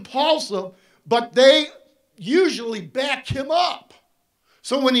 He's impulsive, but they usually back him up.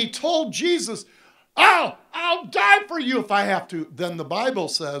 So when he told Jesus, I'll die for you if I have to. Then the Bible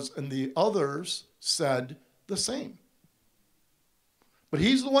says, and the others said the same. But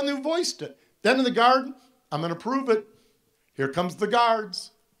he's the one who voiced it. Then in the garden, I'm going to prove it. Here comes the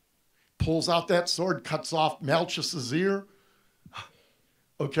guards. Pulls out that sword, cuts off Malchus's ear.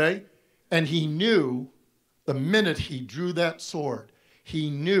 Okay? And he knew the minute he drew that sword, he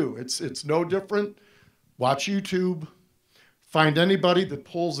knew. It's no different. Watch YouTube. Find anybody that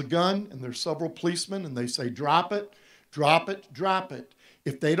pulls a gun, and there's several policemen, and they say, drop it, drop it, drop it.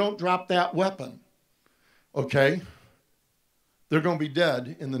 If they don't drop that weapon, okay, they're going to be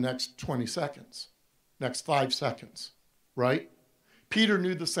dead in the next 20 seconds, next 5 seconds, right? Peter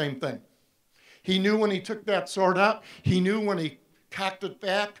knew the same thing. He knew when he took that sword out. He knew when he cocked it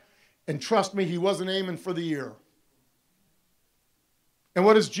back. And trust me, he wasn't aiming for the ear. And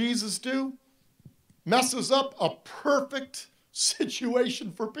what does Jesus do? Messes up a perfect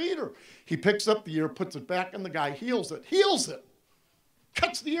situation for Peter. He picks up the ear, puts it back on the guy, heals it,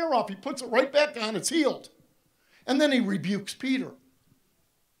 cuts the ear off, he puts it right back on, it's healed. And then he rebukes Peter.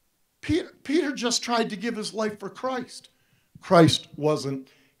 Peter just tried to give his life for Christ. Christ wasn't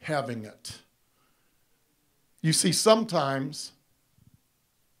having it. You see, sometimes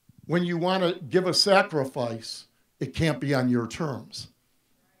when you want to give a sacrifice, it can't be on your terms.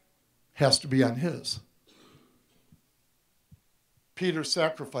 It has to be on his. Peter's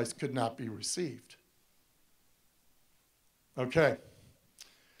sacrifice could not be received. Okay.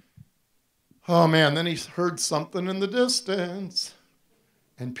 Oh man, then he heard something in the distance.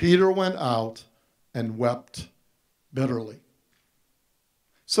 And Peter went out and wept bitterly.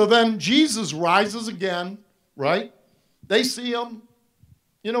 So then Jesus rises again, right? They see him.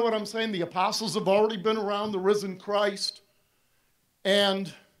 You know what I'm saying? The apostles have already been around the risen Christ.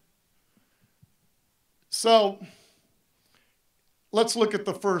 And so let's look at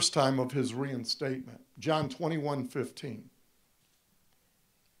the first time of his reinstatement. John 21:15.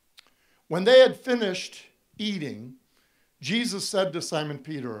 When they had finished eating, Jesus said to Simon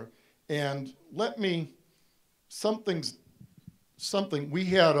Peter, and we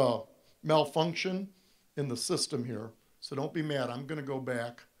had a malfunction in the system here, so don't be mad. I'm going to go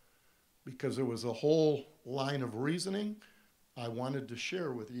back because there was a whole line of reasoning I wanted to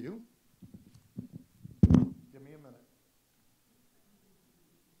share with you. Give me a minute.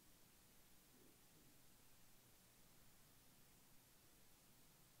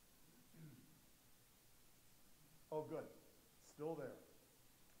 Oh, good. Still there.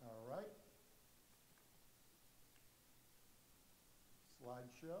 All right.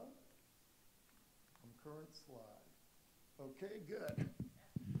 Slideshow. Current slide. Okay, good.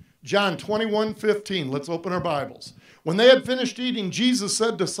 John 21:15. Let's open our Bibles. When they had finished eating, Jesus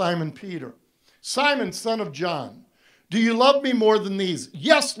said to Simon Peter, Simon, son of John, do you love me more than these?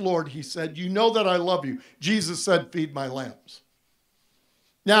 Yes, Lord, he said. You know that I love you. Jesus said, feed my lambs.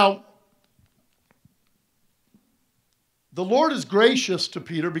 Now, the Lord is gracious to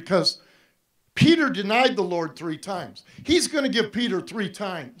Peter because Peter denied the Lord 3 times. He's going to give Peter 3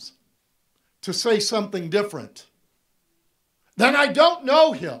 times to say something different. Then I don't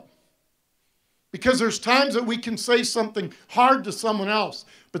know him. Because there's times that we can say something hard to someone else.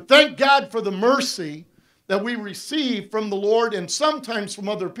 But thank God for the mercy that we receive from the Lord and sometimes from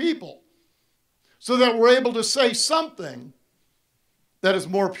other people. So that we're able to say something that is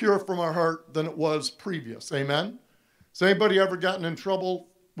more pure from our heart than it was previous. Amen? Has anybody ever gotten in trouble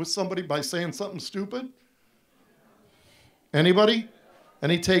with somebody by saying something stupid? Anybody?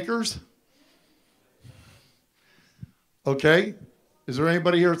 Any takers? Okay. Is there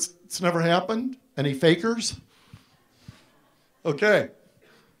anybody here it's never happened? Any fakers? Okay.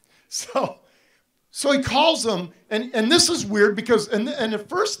 So he calls them, and this is weird because, and at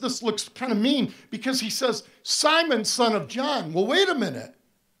first this looks kind of mean because he says, Simon, son of John. Well, wait a minute.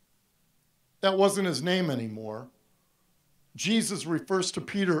 That wasn't his name anymore. Jesus refers to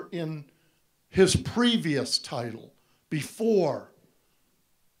Peter in his previous title, before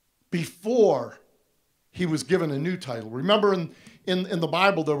he was given a new title. Remember in the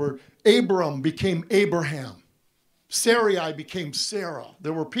Bible, there were Abram became Abraham. Sarai became Sarah.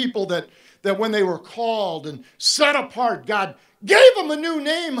 There were people that when they were called and set apart, God gave them a new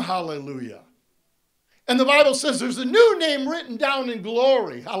name, hallelujah. And the Bible says there's a new name written down in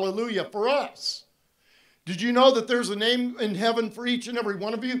glory, hallelujah, for us. Did you know that there's a name in heaven for each and every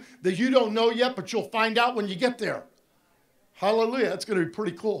one of you that you don't know yet, but you'll find out when you get there? Hallelujah. That's going to be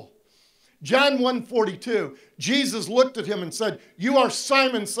pretty cool. John 1:42, Jesus looked at him and said, you are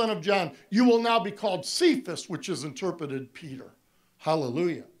Simon, son of John. You will now be called Cephas, which is interpreted Peter.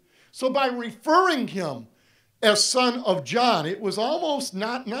 Hallelujah. So by referring him as son of John, it was almost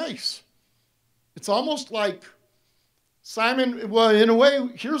not nice. It's almost like Simon, well, in a way,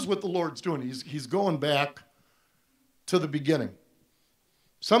 here's what the Lord's doing. He's going back to the beginning.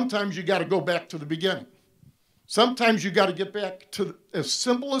 Sometimes you got to go back to the beginning. Sometimes you got to get back to as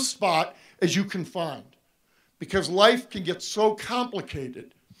simple a spot as you can find, because life can get so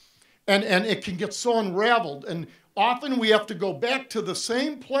complicated and it can get so unraveled. And often we have to go back to the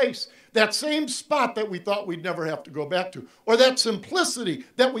same place, that same spot that we thought we'd never have to go back to, or that simplicity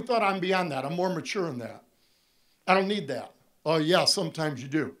that we thought, I'm beyond that. I'm more mature in that. I don't need that. Oh, yeah, sometimes you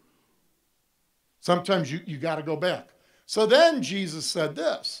do. Sometimes you got to go back. So then Jesus said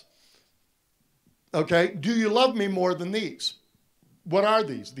this. Okay, do you love me more than these? What are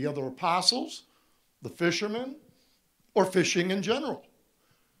these? The other apostles, the fishermen, or fishing in general?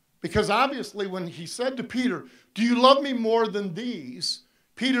 Because obviously when he said to Peter, do you love me more than these?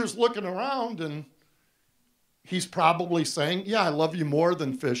 Peter's looking around and he's probably saying, yeah, I love you more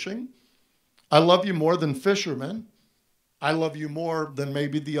than fishing. I love you more than fishermen. I love you more than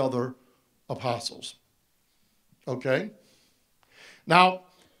maybe the other apostles. Okay? Now,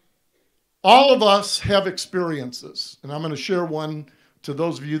 all of us have experiences, and I'm going to share one to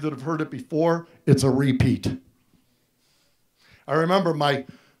those of you that have heard it before. It's a repeat. I remember my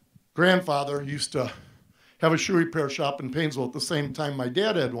grandfather used to have a shoe repair shop in Painesville at the same time my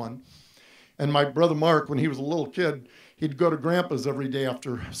dad had one. And my brother Mark, when he was a little kid, he'd go to Grandpa's every day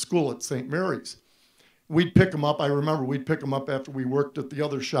after school at St. Mary's. We'd pick him up. I remember we'd pick him up after we worked at the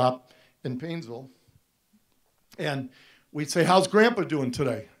other shop in Painesville. And we'd say, how's Grandpa doing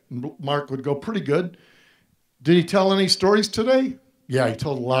today? And Mark would go, pretty good. Did he tell any stories today? Yeah, he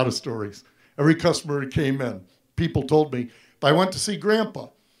told a lot of stories. Every customer who came in, people told me, if I went to see Grandpa,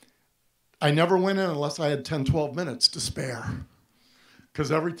 I never went in unless I had 10, 12 minutes to spare.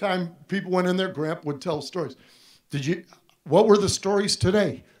 Because every time people went in there, Grandpa would tell stories. What were the stories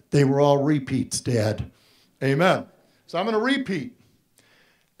today? They were all repeats, Dad. Amen. So I'm going to repeat.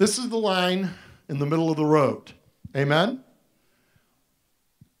 This is the line in the middle of the road. Amen.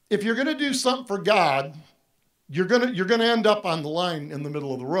 If you're going to do something for God, you're going to end up on the line in the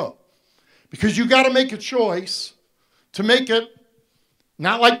middle of the road. Because you got to make a choice to make it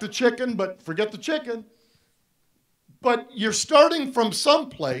not like the chicken, but forget the chicken. But you're starting from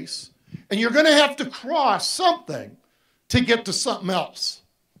someplace, and you're going to have to cross something to get to something else.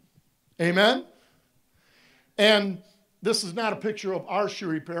 Amen? And this is not a picture of our shoe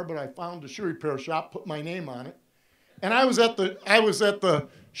repair, but I found a shoe repair shop, put my name on it. And I was at the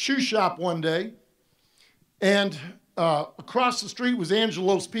shoe shop one day, and across the street was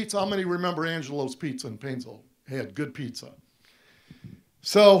Angelo's Pizza. How many remember Angelo's Pizza in Painesville? They had good pizza.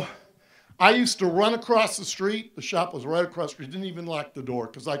 So I used to run across the street. The shop was right across the street. Didn't even lock the door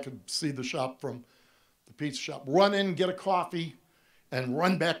because I could see the shop from the pizza shop. Run in, get a coffee, and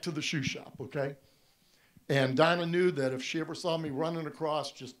run back to the shoe shop, okay? And Donna knew that if she ever saw me running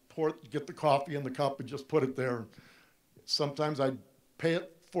across, just get the coffee in the cup and just put it there. Sometimes I'd pay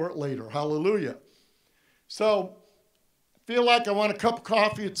it for it later. Hallelujah. So I feel like I want a cup of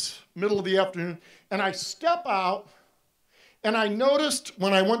coffee. It's middle of the afternoon. And I step out, and I noticed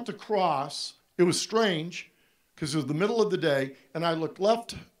when I went to cross, it was strange because it was the middle of the day, and I looked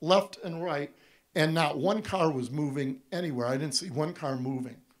left and right, and not one car was moving anywhere. I didn't see one car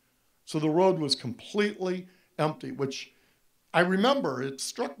moving. So the road was completely empty, which I remember it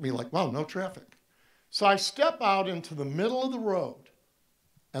struck me like, wow, no traffic. So I step out into the middle of the road,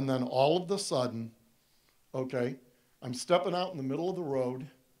 and then all of a sudden, okay, I'm stepping out in the middle of the road,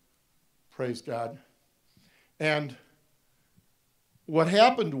 praise God, and what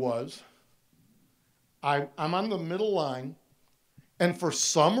happened was I'm on the middle line, and for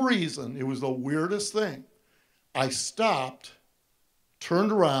some reason, it was the weirdest thing, I stopped,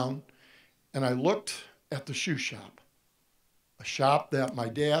 turned around, and I looked at the shoe shop, a shop that my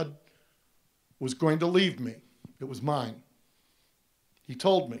dad was going to leave me. It was mine. He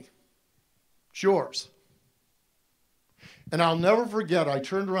told me, it's yours. And I'll never forget, I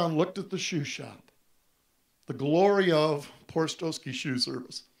turned around, looked at the shoe shop, the glory of Porostosky Shoe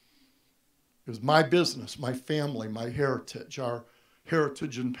Service. It was my business, my family, my heritage, our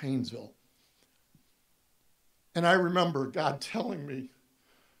heritage in Painesville. And I remember God telling me,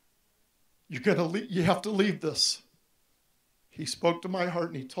 you have to leave this. He spoke to my heart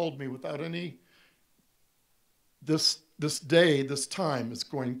and he told me without any, this day, this time is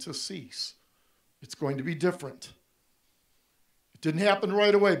going to cease. It's going to be different. It didn't happen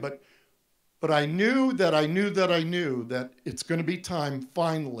right away, but I knew that it's going to be time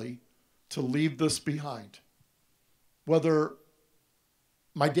finally to leave this behind. Whether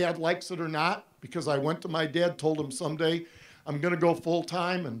my dad likes it or not, because I went to my dad, told him someday I'm going to go full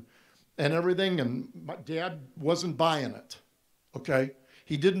time, and and everything, and my dad wasn't buying it, okay?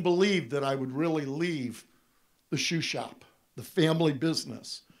 He didn't believe that I would really leave the shoe shop, the family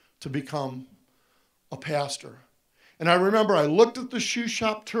business, to become a pastor. And I remember I looked at the shoe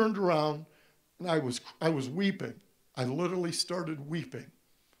shop, turned around, and I was weeping. I literally started weeping.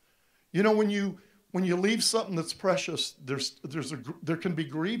 You know, when you leave something that's precious, there can be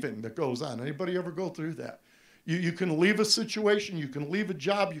grieving that goes on. Anybody ever go through that? You can leave a situation, you can leave a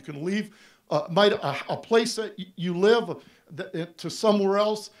job, you can leave a place that you live to somewhere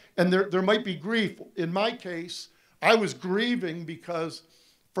else, and there might be grief. In my case, I was grieving because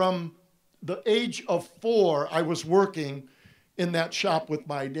from the age of 4, I was working in that shop with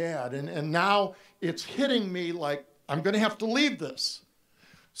my dad, and now it's hitting me like I'm going to have to leave this.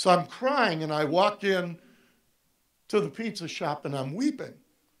 So I'm crying, and I walk in to the pizza shop, and I'm weeping.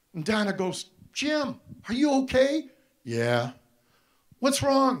 And Donna goes, "Jim, are you okay?" "Yeah." "What's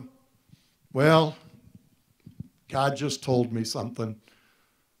wrong?" "Well, God just told me something."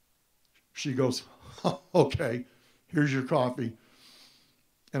 She goes, "Okay, here's your coffee."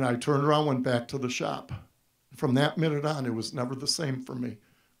 And I turned around, went back to the shop. From that minute on, it was never the same for me.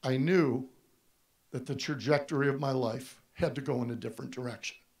 I knew that the trajectory of my life had to go in a different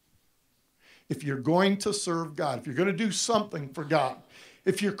direction. If you're going to serve God, if you're going to do something for God,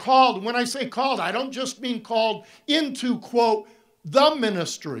 if you're called, and when I say called, I don't just mean called into, quote, the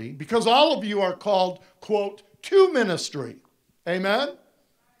ministry, because all of you are called, quote, to ministry. Amen?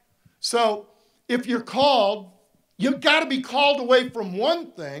 So if you're called, you've got to be called away from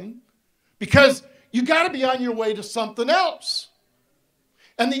one thing because you got to be on your way to something else.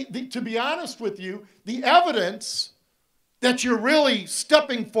 And to be honest with you, the evidence that you're really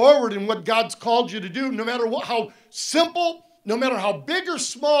stepping forward in what God's called you to do, no matter how simple, no matter how big or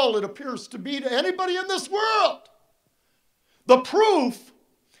small it appears to be to anybody in this world, the proof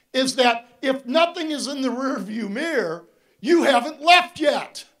is that if nothing is in the rearview mirror, you haven't left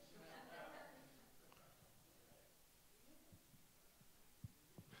yet.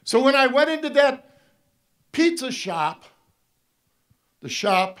 So when I went into that pizza shop, the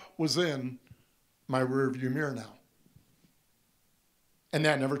shop was in my rearview mirror now. And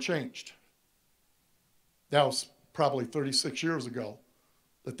that never changed. That was probably 36 years ago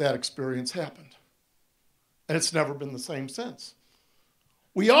that experience happened. And it's never been the same since.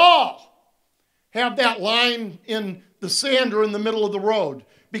 We all have that line in the sand or in the middle of the road.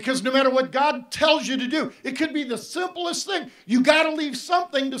 Because no matter what God tells you to do, it could be the simplest thing. You got to leave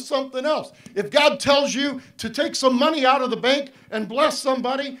something to something else. If God tells you to take some money out of the bank and bless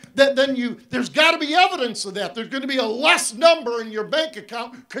somebody, then there's got to be evidence of that. There's going to be a less number in your bank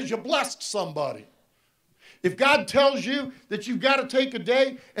account because you blessed somebody. If God tells you that you've got to take a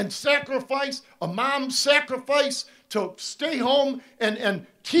day and sacrifice, a mom's sacrifice to stay home and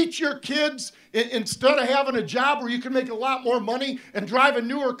teach your kids instead of having a job where you can make a lot more money and drive a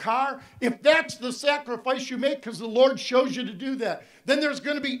newer car, if that's the sacrifice you make because the Lord shows you to do that, then there's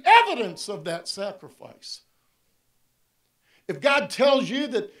going to be evidence of that sacrifice. If God tells you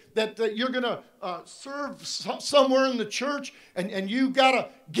that you're going to serve somewhere in the church and you got to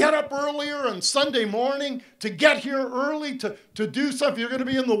get up earlier on Sunday morning to get here early to do stuff, you're going to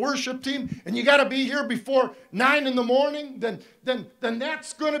be in the worship team and you got to be here before 9 in the morning, then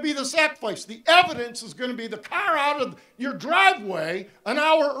that's going to be the sacrifice. The evidence is going to be the car out of your driveway an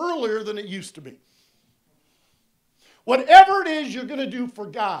hour earlier than it used to be. Whatever it is you're going to do for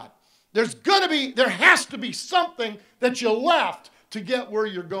God, there has to be something that you left to get where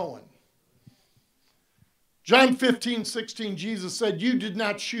you're going. John 15:16, Jesus said, "You did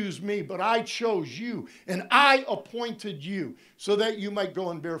not choose me, but I chose you, and I appointed you so that you might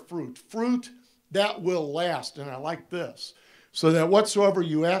go and bear fruit. Fruit that will last." And I like this. "So that whatsoever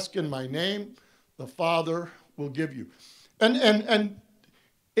you ask in my name, the Father will give you." And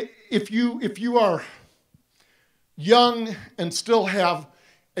if you are young and still have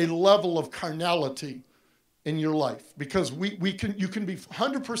a level of carnality in your life, because you can be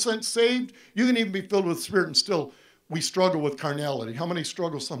 100% saved, you can even be filled with Spirit, and still we struggle with carnality. How many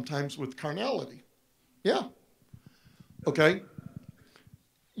struggle sometimes with carnality? Yeah. Okay.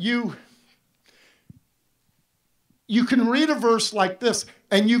 You can read a verse like this,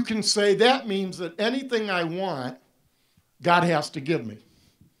 and you can say, that means that anything I want, God has to give me.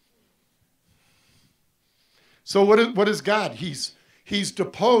 So what is God? He's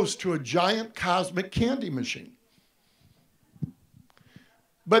deposed to a giant cosmic candy machine.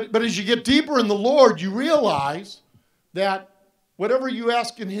 But as you get deeper in the Lord, you realize that whatever you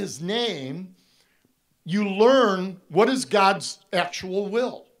ask in his name, you learn what is God's actual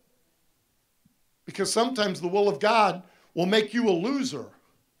will. Because sometimes the will of God will make you a loser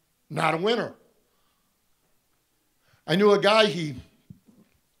not a winner. I knew a guy, he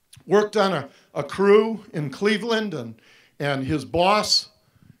worked on a crew in Cleveland, and his boss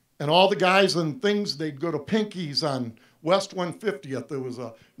and all the guys and things, they'd go to Pinky's on West 150th. There was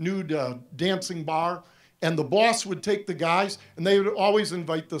a nude dancing bar, and the boss would take the guys, and they would always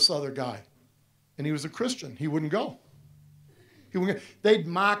invite this other guy. And he was a Christian. He wouldn't go. They'd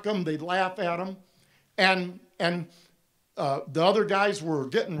mock him. They'd laugh at him. And the other guys were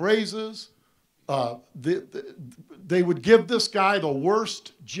getting raises. They would give this guy the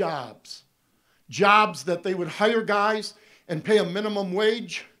worst jobs that they would hire guys and pay a minimum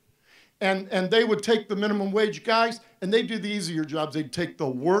wage. And they would take the minimum wage guys, and they'd do the easier jobs. They'd take the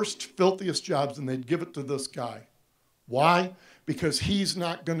worst, filthiest jobs, and they'd give it to this guy. Why? Because he's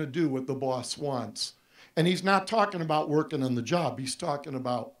not going to do what the boss wants. And he's not talking about working on the job. He's talking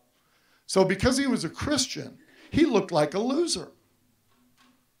about... So because he was a Christian, he looked like a loser.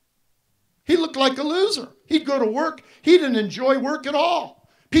 He looked like a loser. He'd go to work. He didn't enjoy work at all.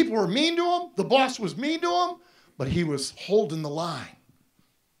 People were mean to him. The boss was mean to him. But he was holding the line.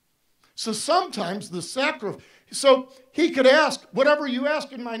 So sometimes the sacrifice... So he could ask, whatever you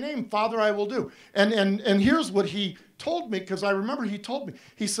ask in my name, Father, I will do. And here's what he told me, because I remember he told me.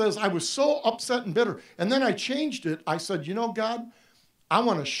 He says, I was so upset and bitter. And then I changed it. I said, you know, God, I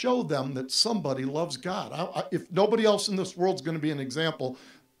want to show them that somebody loves God. If nobody else in this world is going to be an example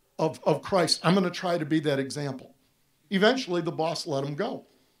of Christ, I'm going to try to be that example. Eventually, the boss let him go.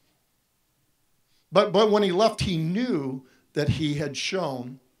 But when he left, he knew that he had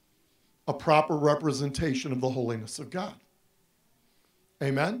shown a proper representation of the holiness of God.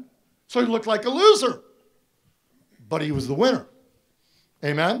 Amen? So he looked like a loser, but he was the winner.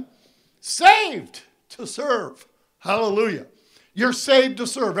 Amen? Saved to serve. Hallelujah. You're saved to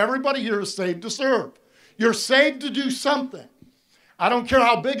serve. Everybody here is saved to serve. You're saved to do something. I don't care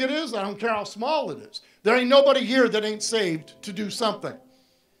how big it is. I don't care how small it is. There ain't nobody here that ain't saved to do something.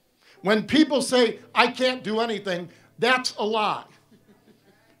 When people say, I can't do anything, that's a lie.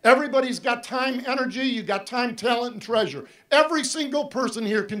 Everybody's got time, energy, you got time, talent, and treasure. Every single person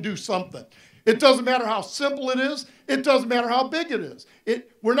here can do something. It doesn't matter how simple it is. It doesn't matter how big it is.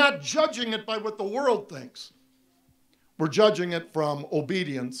 We're not judging it by what the world thinks. We're judging it from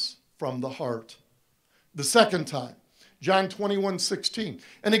obedience from the heart. The second time, John 21:16.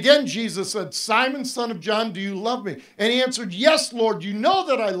 And again, Jesus said, Simon, son of John, do you love me? And he answered, yes, Lord, you know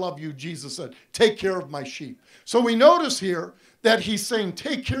that I love you. Jesus said, take care of my sheep. So we notice here that he's saying,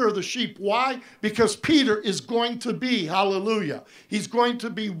 take care of the sheep. Why? Because Peter is going to be, hallelujah, he's going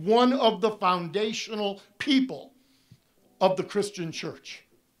to be one of the foundational people of the Christian church.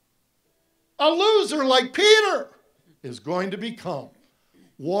 A loser like Peter is going to become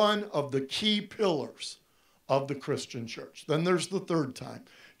one of the key pillars of the Christian church. Then there's the third time.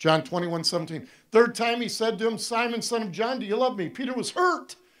 John 21:17. Third time he said to him, Simon, son of John, do you love me? Peter was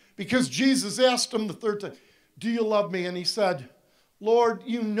hurt because Jesus asked him the third time, do you love me? And he said, Lord,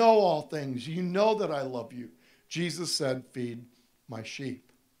 you know all things. You know that I love you. Jesus said, feed my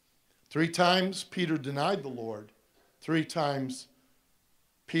sheep. 3 times Peter denied the Lord. 3 times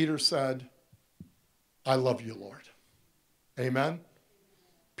Peter said, I love you, Lord. Amen.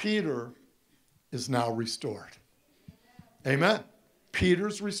 Peter is now restored. Amen.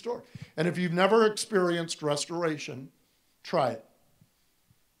 Peter's restored. And if you've never experienced restoration, try it.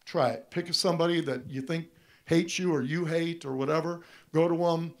 Try it. Pick somebody that you think hates you or you hate or whatever. Go to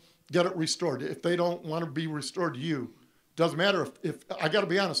them, get it restored. If they don't want to be restored to you, doesn't matter if I got to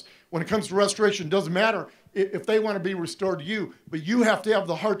be honest, when it comes to restoration, it doesn't matter if they want to be restored to you, but you have to have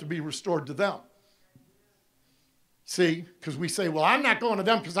the heart to be restored to them. See, because we say, well, I'm not going to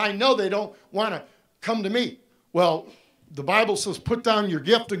them because I know they don't want to come to me. Well, the Bible says put down your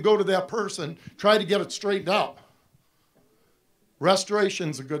gift and go to that person. Try to get it straightened out.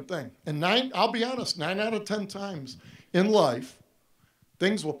 Restoration's a good thing. And I'll be honest, 9 out of 10 times in life,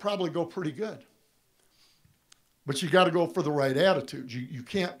 things will probably go pretty good. But you got to go for the right attitude. You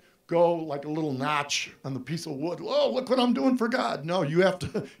can't go like a little notch on the piece of wood. Oh, look what I'm doing for God. No, you have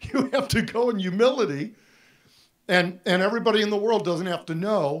to go in humility. And everybody in the world doesn't have to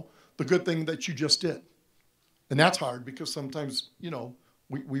know the good thing that you just did. And that's hard because sometimes,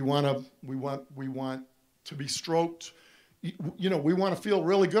 we want to be stroked. We want to feel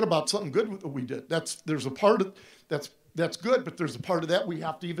really good about something good that we did. There's a part of that's good, but there's a part of that we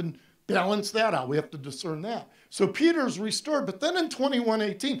have to even balance that out. We have to discern that. So Peter's restored, but then in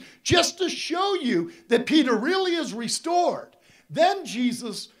 21:18, just to show you that Peter really is restored, then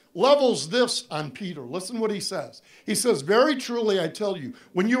Jesus levels this on Peter. Listen what he says. He says, very truly I tell you,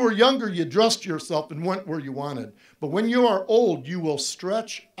 when you were younger, you dressed yourself and went where you wanted. But when you are old, you will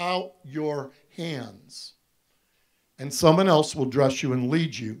stretch out your hands, and someone else will dress you and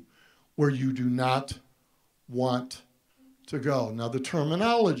lead you where you do not want to go. Now, the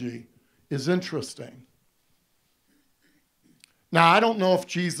terminology is interesting. Now, I don't know if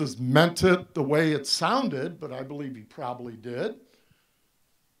Jesus meant it the way it sounded, but I believe he probably did.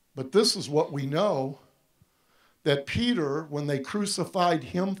 But this is what we know, that Peter, when they crucified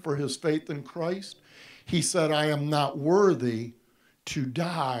him for his faith in Christ, he said, I am not worthy to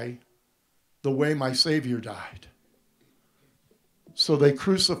die the way my Savior died. So they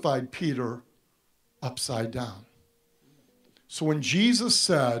crucified Peter upside down. So when Jesus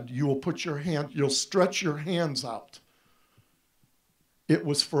said, you'll stretch your hands out, it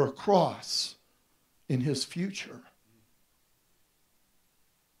was for a cross in his future.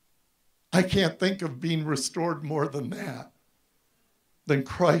 I can't think of being restored more than that. Then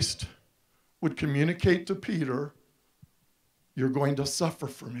Christ would communicate to Peter, you're going to suffer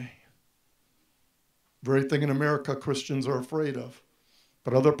for me. Very thing in America Christians are afraid of.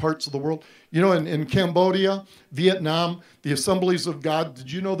 But other parts of the world, in Cambodia, Vietnam, the Assemblies of God,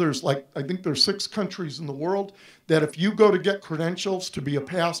 did you know there's I think there's 6 countries in the world that if you go to get credentials to be a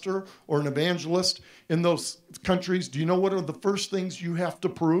pastor or an evangelist in those countries, do you know what are the first things you have to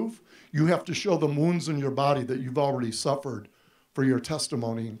prove? You have to show them wounds in your body that you've already suffered for your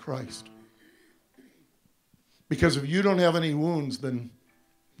testimony in Christ. Because if you don't have any wounds, then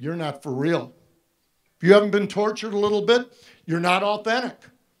you're not for real. If you haven't been tortured a little bit, you're not authentic.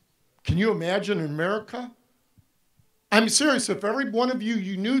 Can you imagine in America? I'm serious. If every one of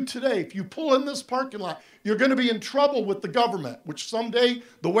you knew today, if you pull in this parking lot, you're going to be in trouble with the government, which someday,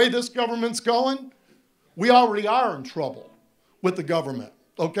 the way this government's going, we already are in trouble with the government.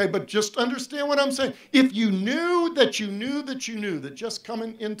 Okay, but just understand what I'm saying. If you knew that you knew that you knew that just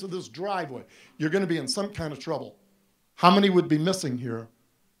coming into this driveway, you're going to be in some kind of trouble, how many would be missing here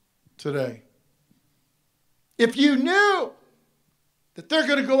today? If you knew that they're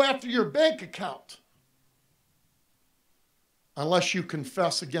going to go after your bank account unless you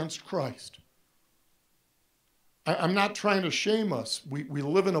confess against Christ. I'm not trying to shame us. We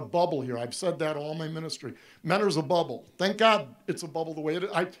live in a bubble here. I've said that all my ministry. Mentor's a bubble. Thank God it's a bubble the way it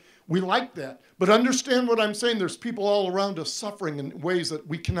is. We like that. But understand what I'm saying. There's people all around us suffering in ways that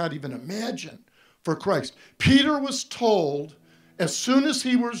we cannot even imagine for Christ. Peter was told, as soon as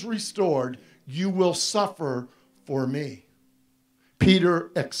he was restored, you will suffer for me. Peter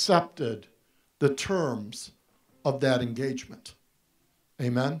accepted the terms of that engagement.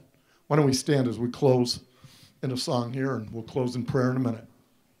 Amen? Why don't we stand as we close in a song here, and we'll close in prayer in a minute.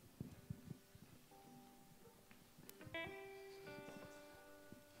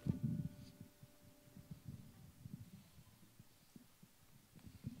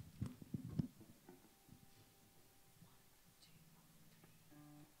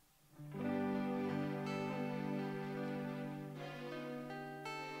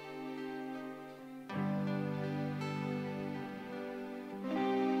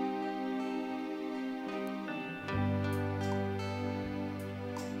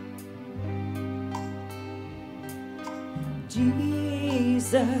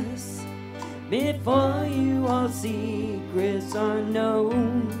 Jesus, before you all secrets are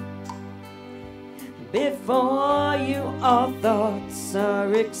known, before you all thoughts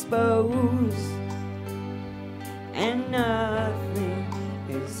are exposed, and nothing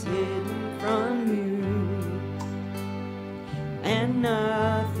is hidden from you, and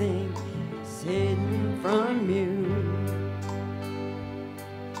nothing is hidden from you.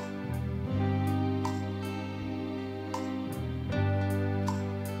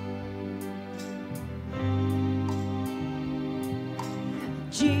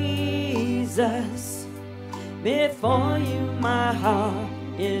 Jesus, before you my heart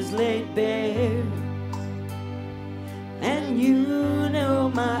is laid bare, and you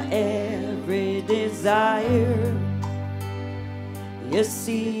know my every desire. You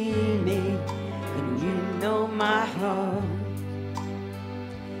see me and you know my heart.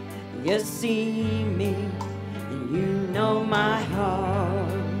 You see me and you know my heart.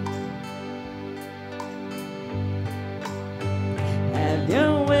 Have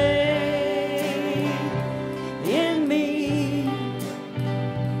your way in me,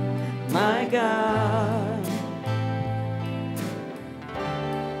 my God.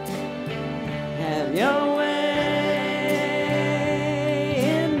 Have your way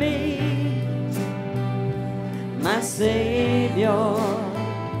in me, my Savior.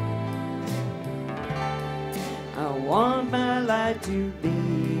 I want my life to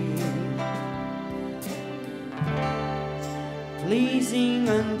be pleasing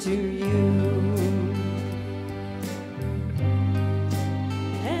unto you.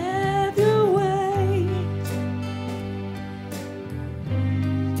 Have your way.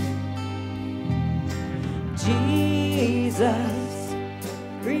 Jesus,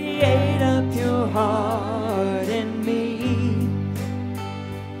 create a pure heart in me.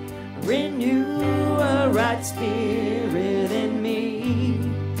 Renew a right spirit in me.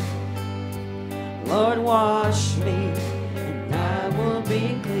 Lord, wash me and I will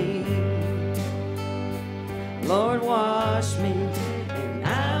be clean. Lord, wash me and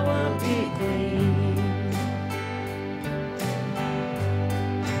I will be clean.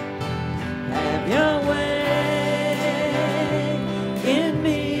 Have your way in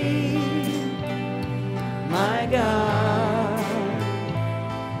me, my God.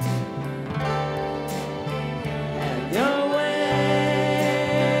 Have your way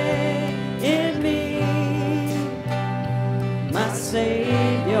in me, my Savior.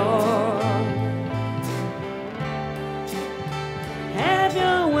 Have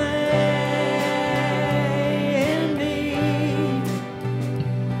your way in me,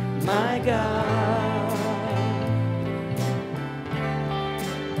 my God.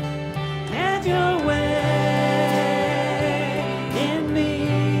 Have your way in me,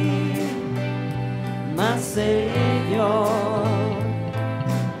 my Savior.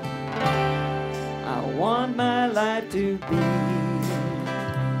 I want my life to be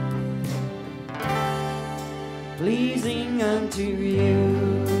pleasing unto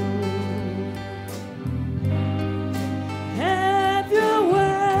you. Have your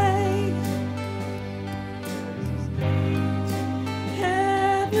way.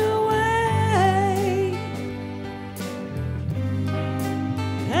 Have your way.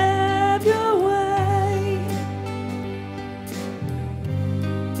 Have your way.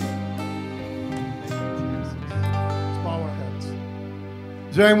 Let's bow our heads.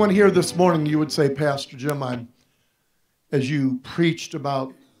 Is there anyone here this morning you would say, Pastor Jim, as you preached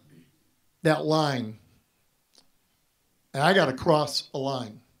about that line, and I got to cross a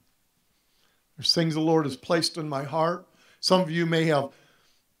line. There's things the Lord has placed in my heart. Some of you may have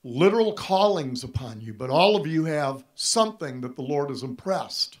literal callings upon you, but all of you have something that the Lord has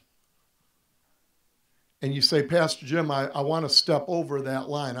impressed. And you say, Pastor Jim, I want to step over that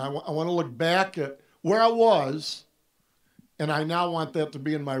line. I want to look back at where I was, and I now want that to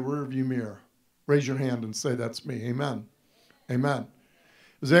be in my rearview mirror. Raise your hand and say, that's me. Amen. Amen.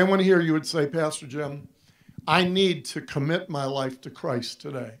 Is there anyone here you would say, Pastor Jim, I need to commit my life to Christ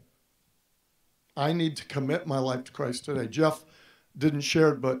today? I need to commit my life to Christ today. Jeff didn't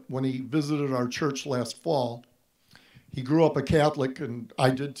share it, but when he visited our church last fall, he grew up a Catholic, and I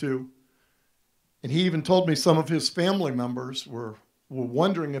did too. And he even told me some of his family members were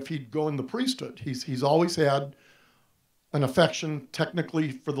wondering if he'd go in the priesthood. He's always had an affection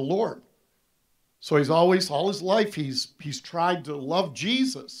technically for the Lord. So he's always, all his life, he's tried to love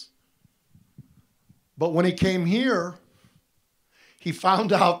Jesus. But when he came here, he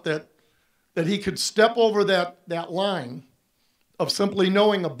found out that he could step over that line of simply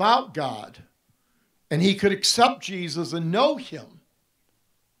knowing about God, and he could accept Jesus and know him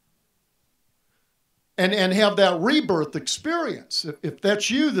and have that rebirth experience. If that's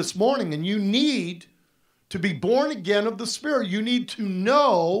you this morning and you need to be born again of the Spirit, you need to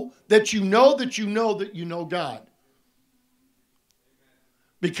know that you know that you know that you know God.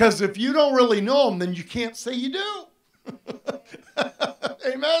 Because if you don't really know him, then you can't say you do.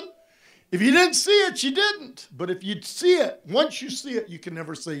 Amen? If you didn't see it, you didn't. But if you see it, once you see it, you can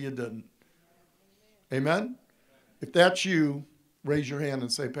never say you didn't. Amen? If that's you, raise your hand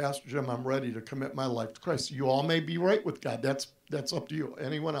and say, Pastor Jim, I'm ready to commit my life to Christ. You all may be right with God. That's up to you.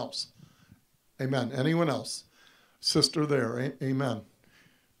 Anyone else? Amen. Anyone else? Sister there. Amen.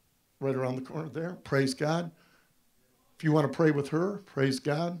 Right around the corner there. Praise God. If you want to pray with her, praise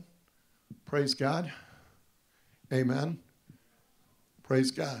God. Praise God. Amen.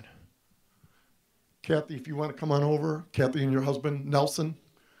 Praise God. Kathy, if you want to come on over. Kathy and your husband, Nelson,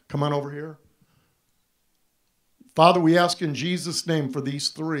 come on over here. Father, we ask in Jesus' name for these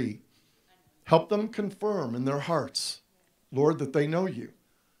three. Help them confirm in their hearts, Lord, that they know you.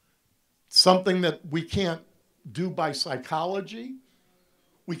 Something that we can't do by psychology.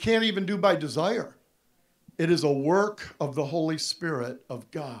 We can't even do by desire. It is a work of the Holy Spirit of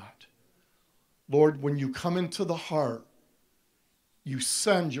God. Lord, when you come into the heart, you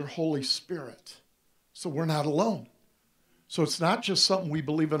send your Holy Spirit. So we're not alone. So it's not just something we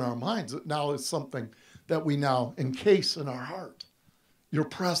believe in our minds. It now is something that we now encase in our heart. Your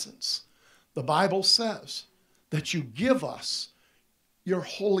presence. The Bible says that you give us your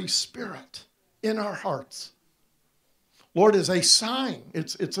Holy Spirit in our hearts. Lord, is a sign.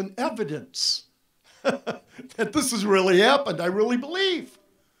 It's an evidence that this has really happened. I really believe.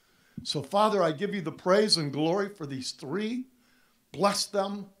 So, Father, I give you the praise and glory for these three. Bless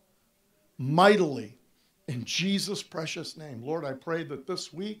them mightily in Jesus' precious name. Lord, I pray that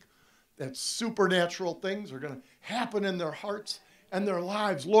this week that supernatural things are going to happen in their hearts and their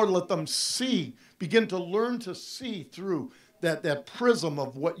lives. Lord, let them see, begin to learn to see through that prism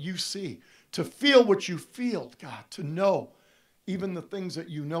of what you see, to feel what you feel, God, to know even the things that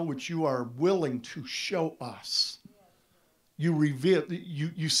you know which you are willing to show us. You reveal,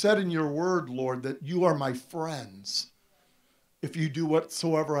 you said in your word, Lord, that you are my friends if you do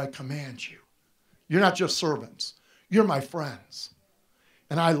whatsoever I command you. You're not just servants. You're my friends.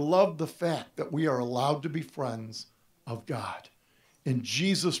 And I love the fact that we are allowed to be friends of God. In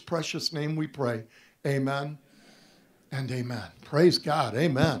Jesus' precious name we pray. Amen and amen. Praise God.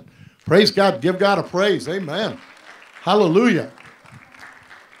 Amen. Praise God. Give God a praise. Amen. Hallelujah.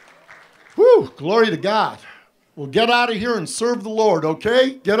 Whew. Glory to God. Well, get out of here and serve the Lord,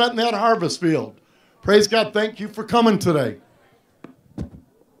 okay? Get out in that harvest field. Praise God. Thank you for coming today.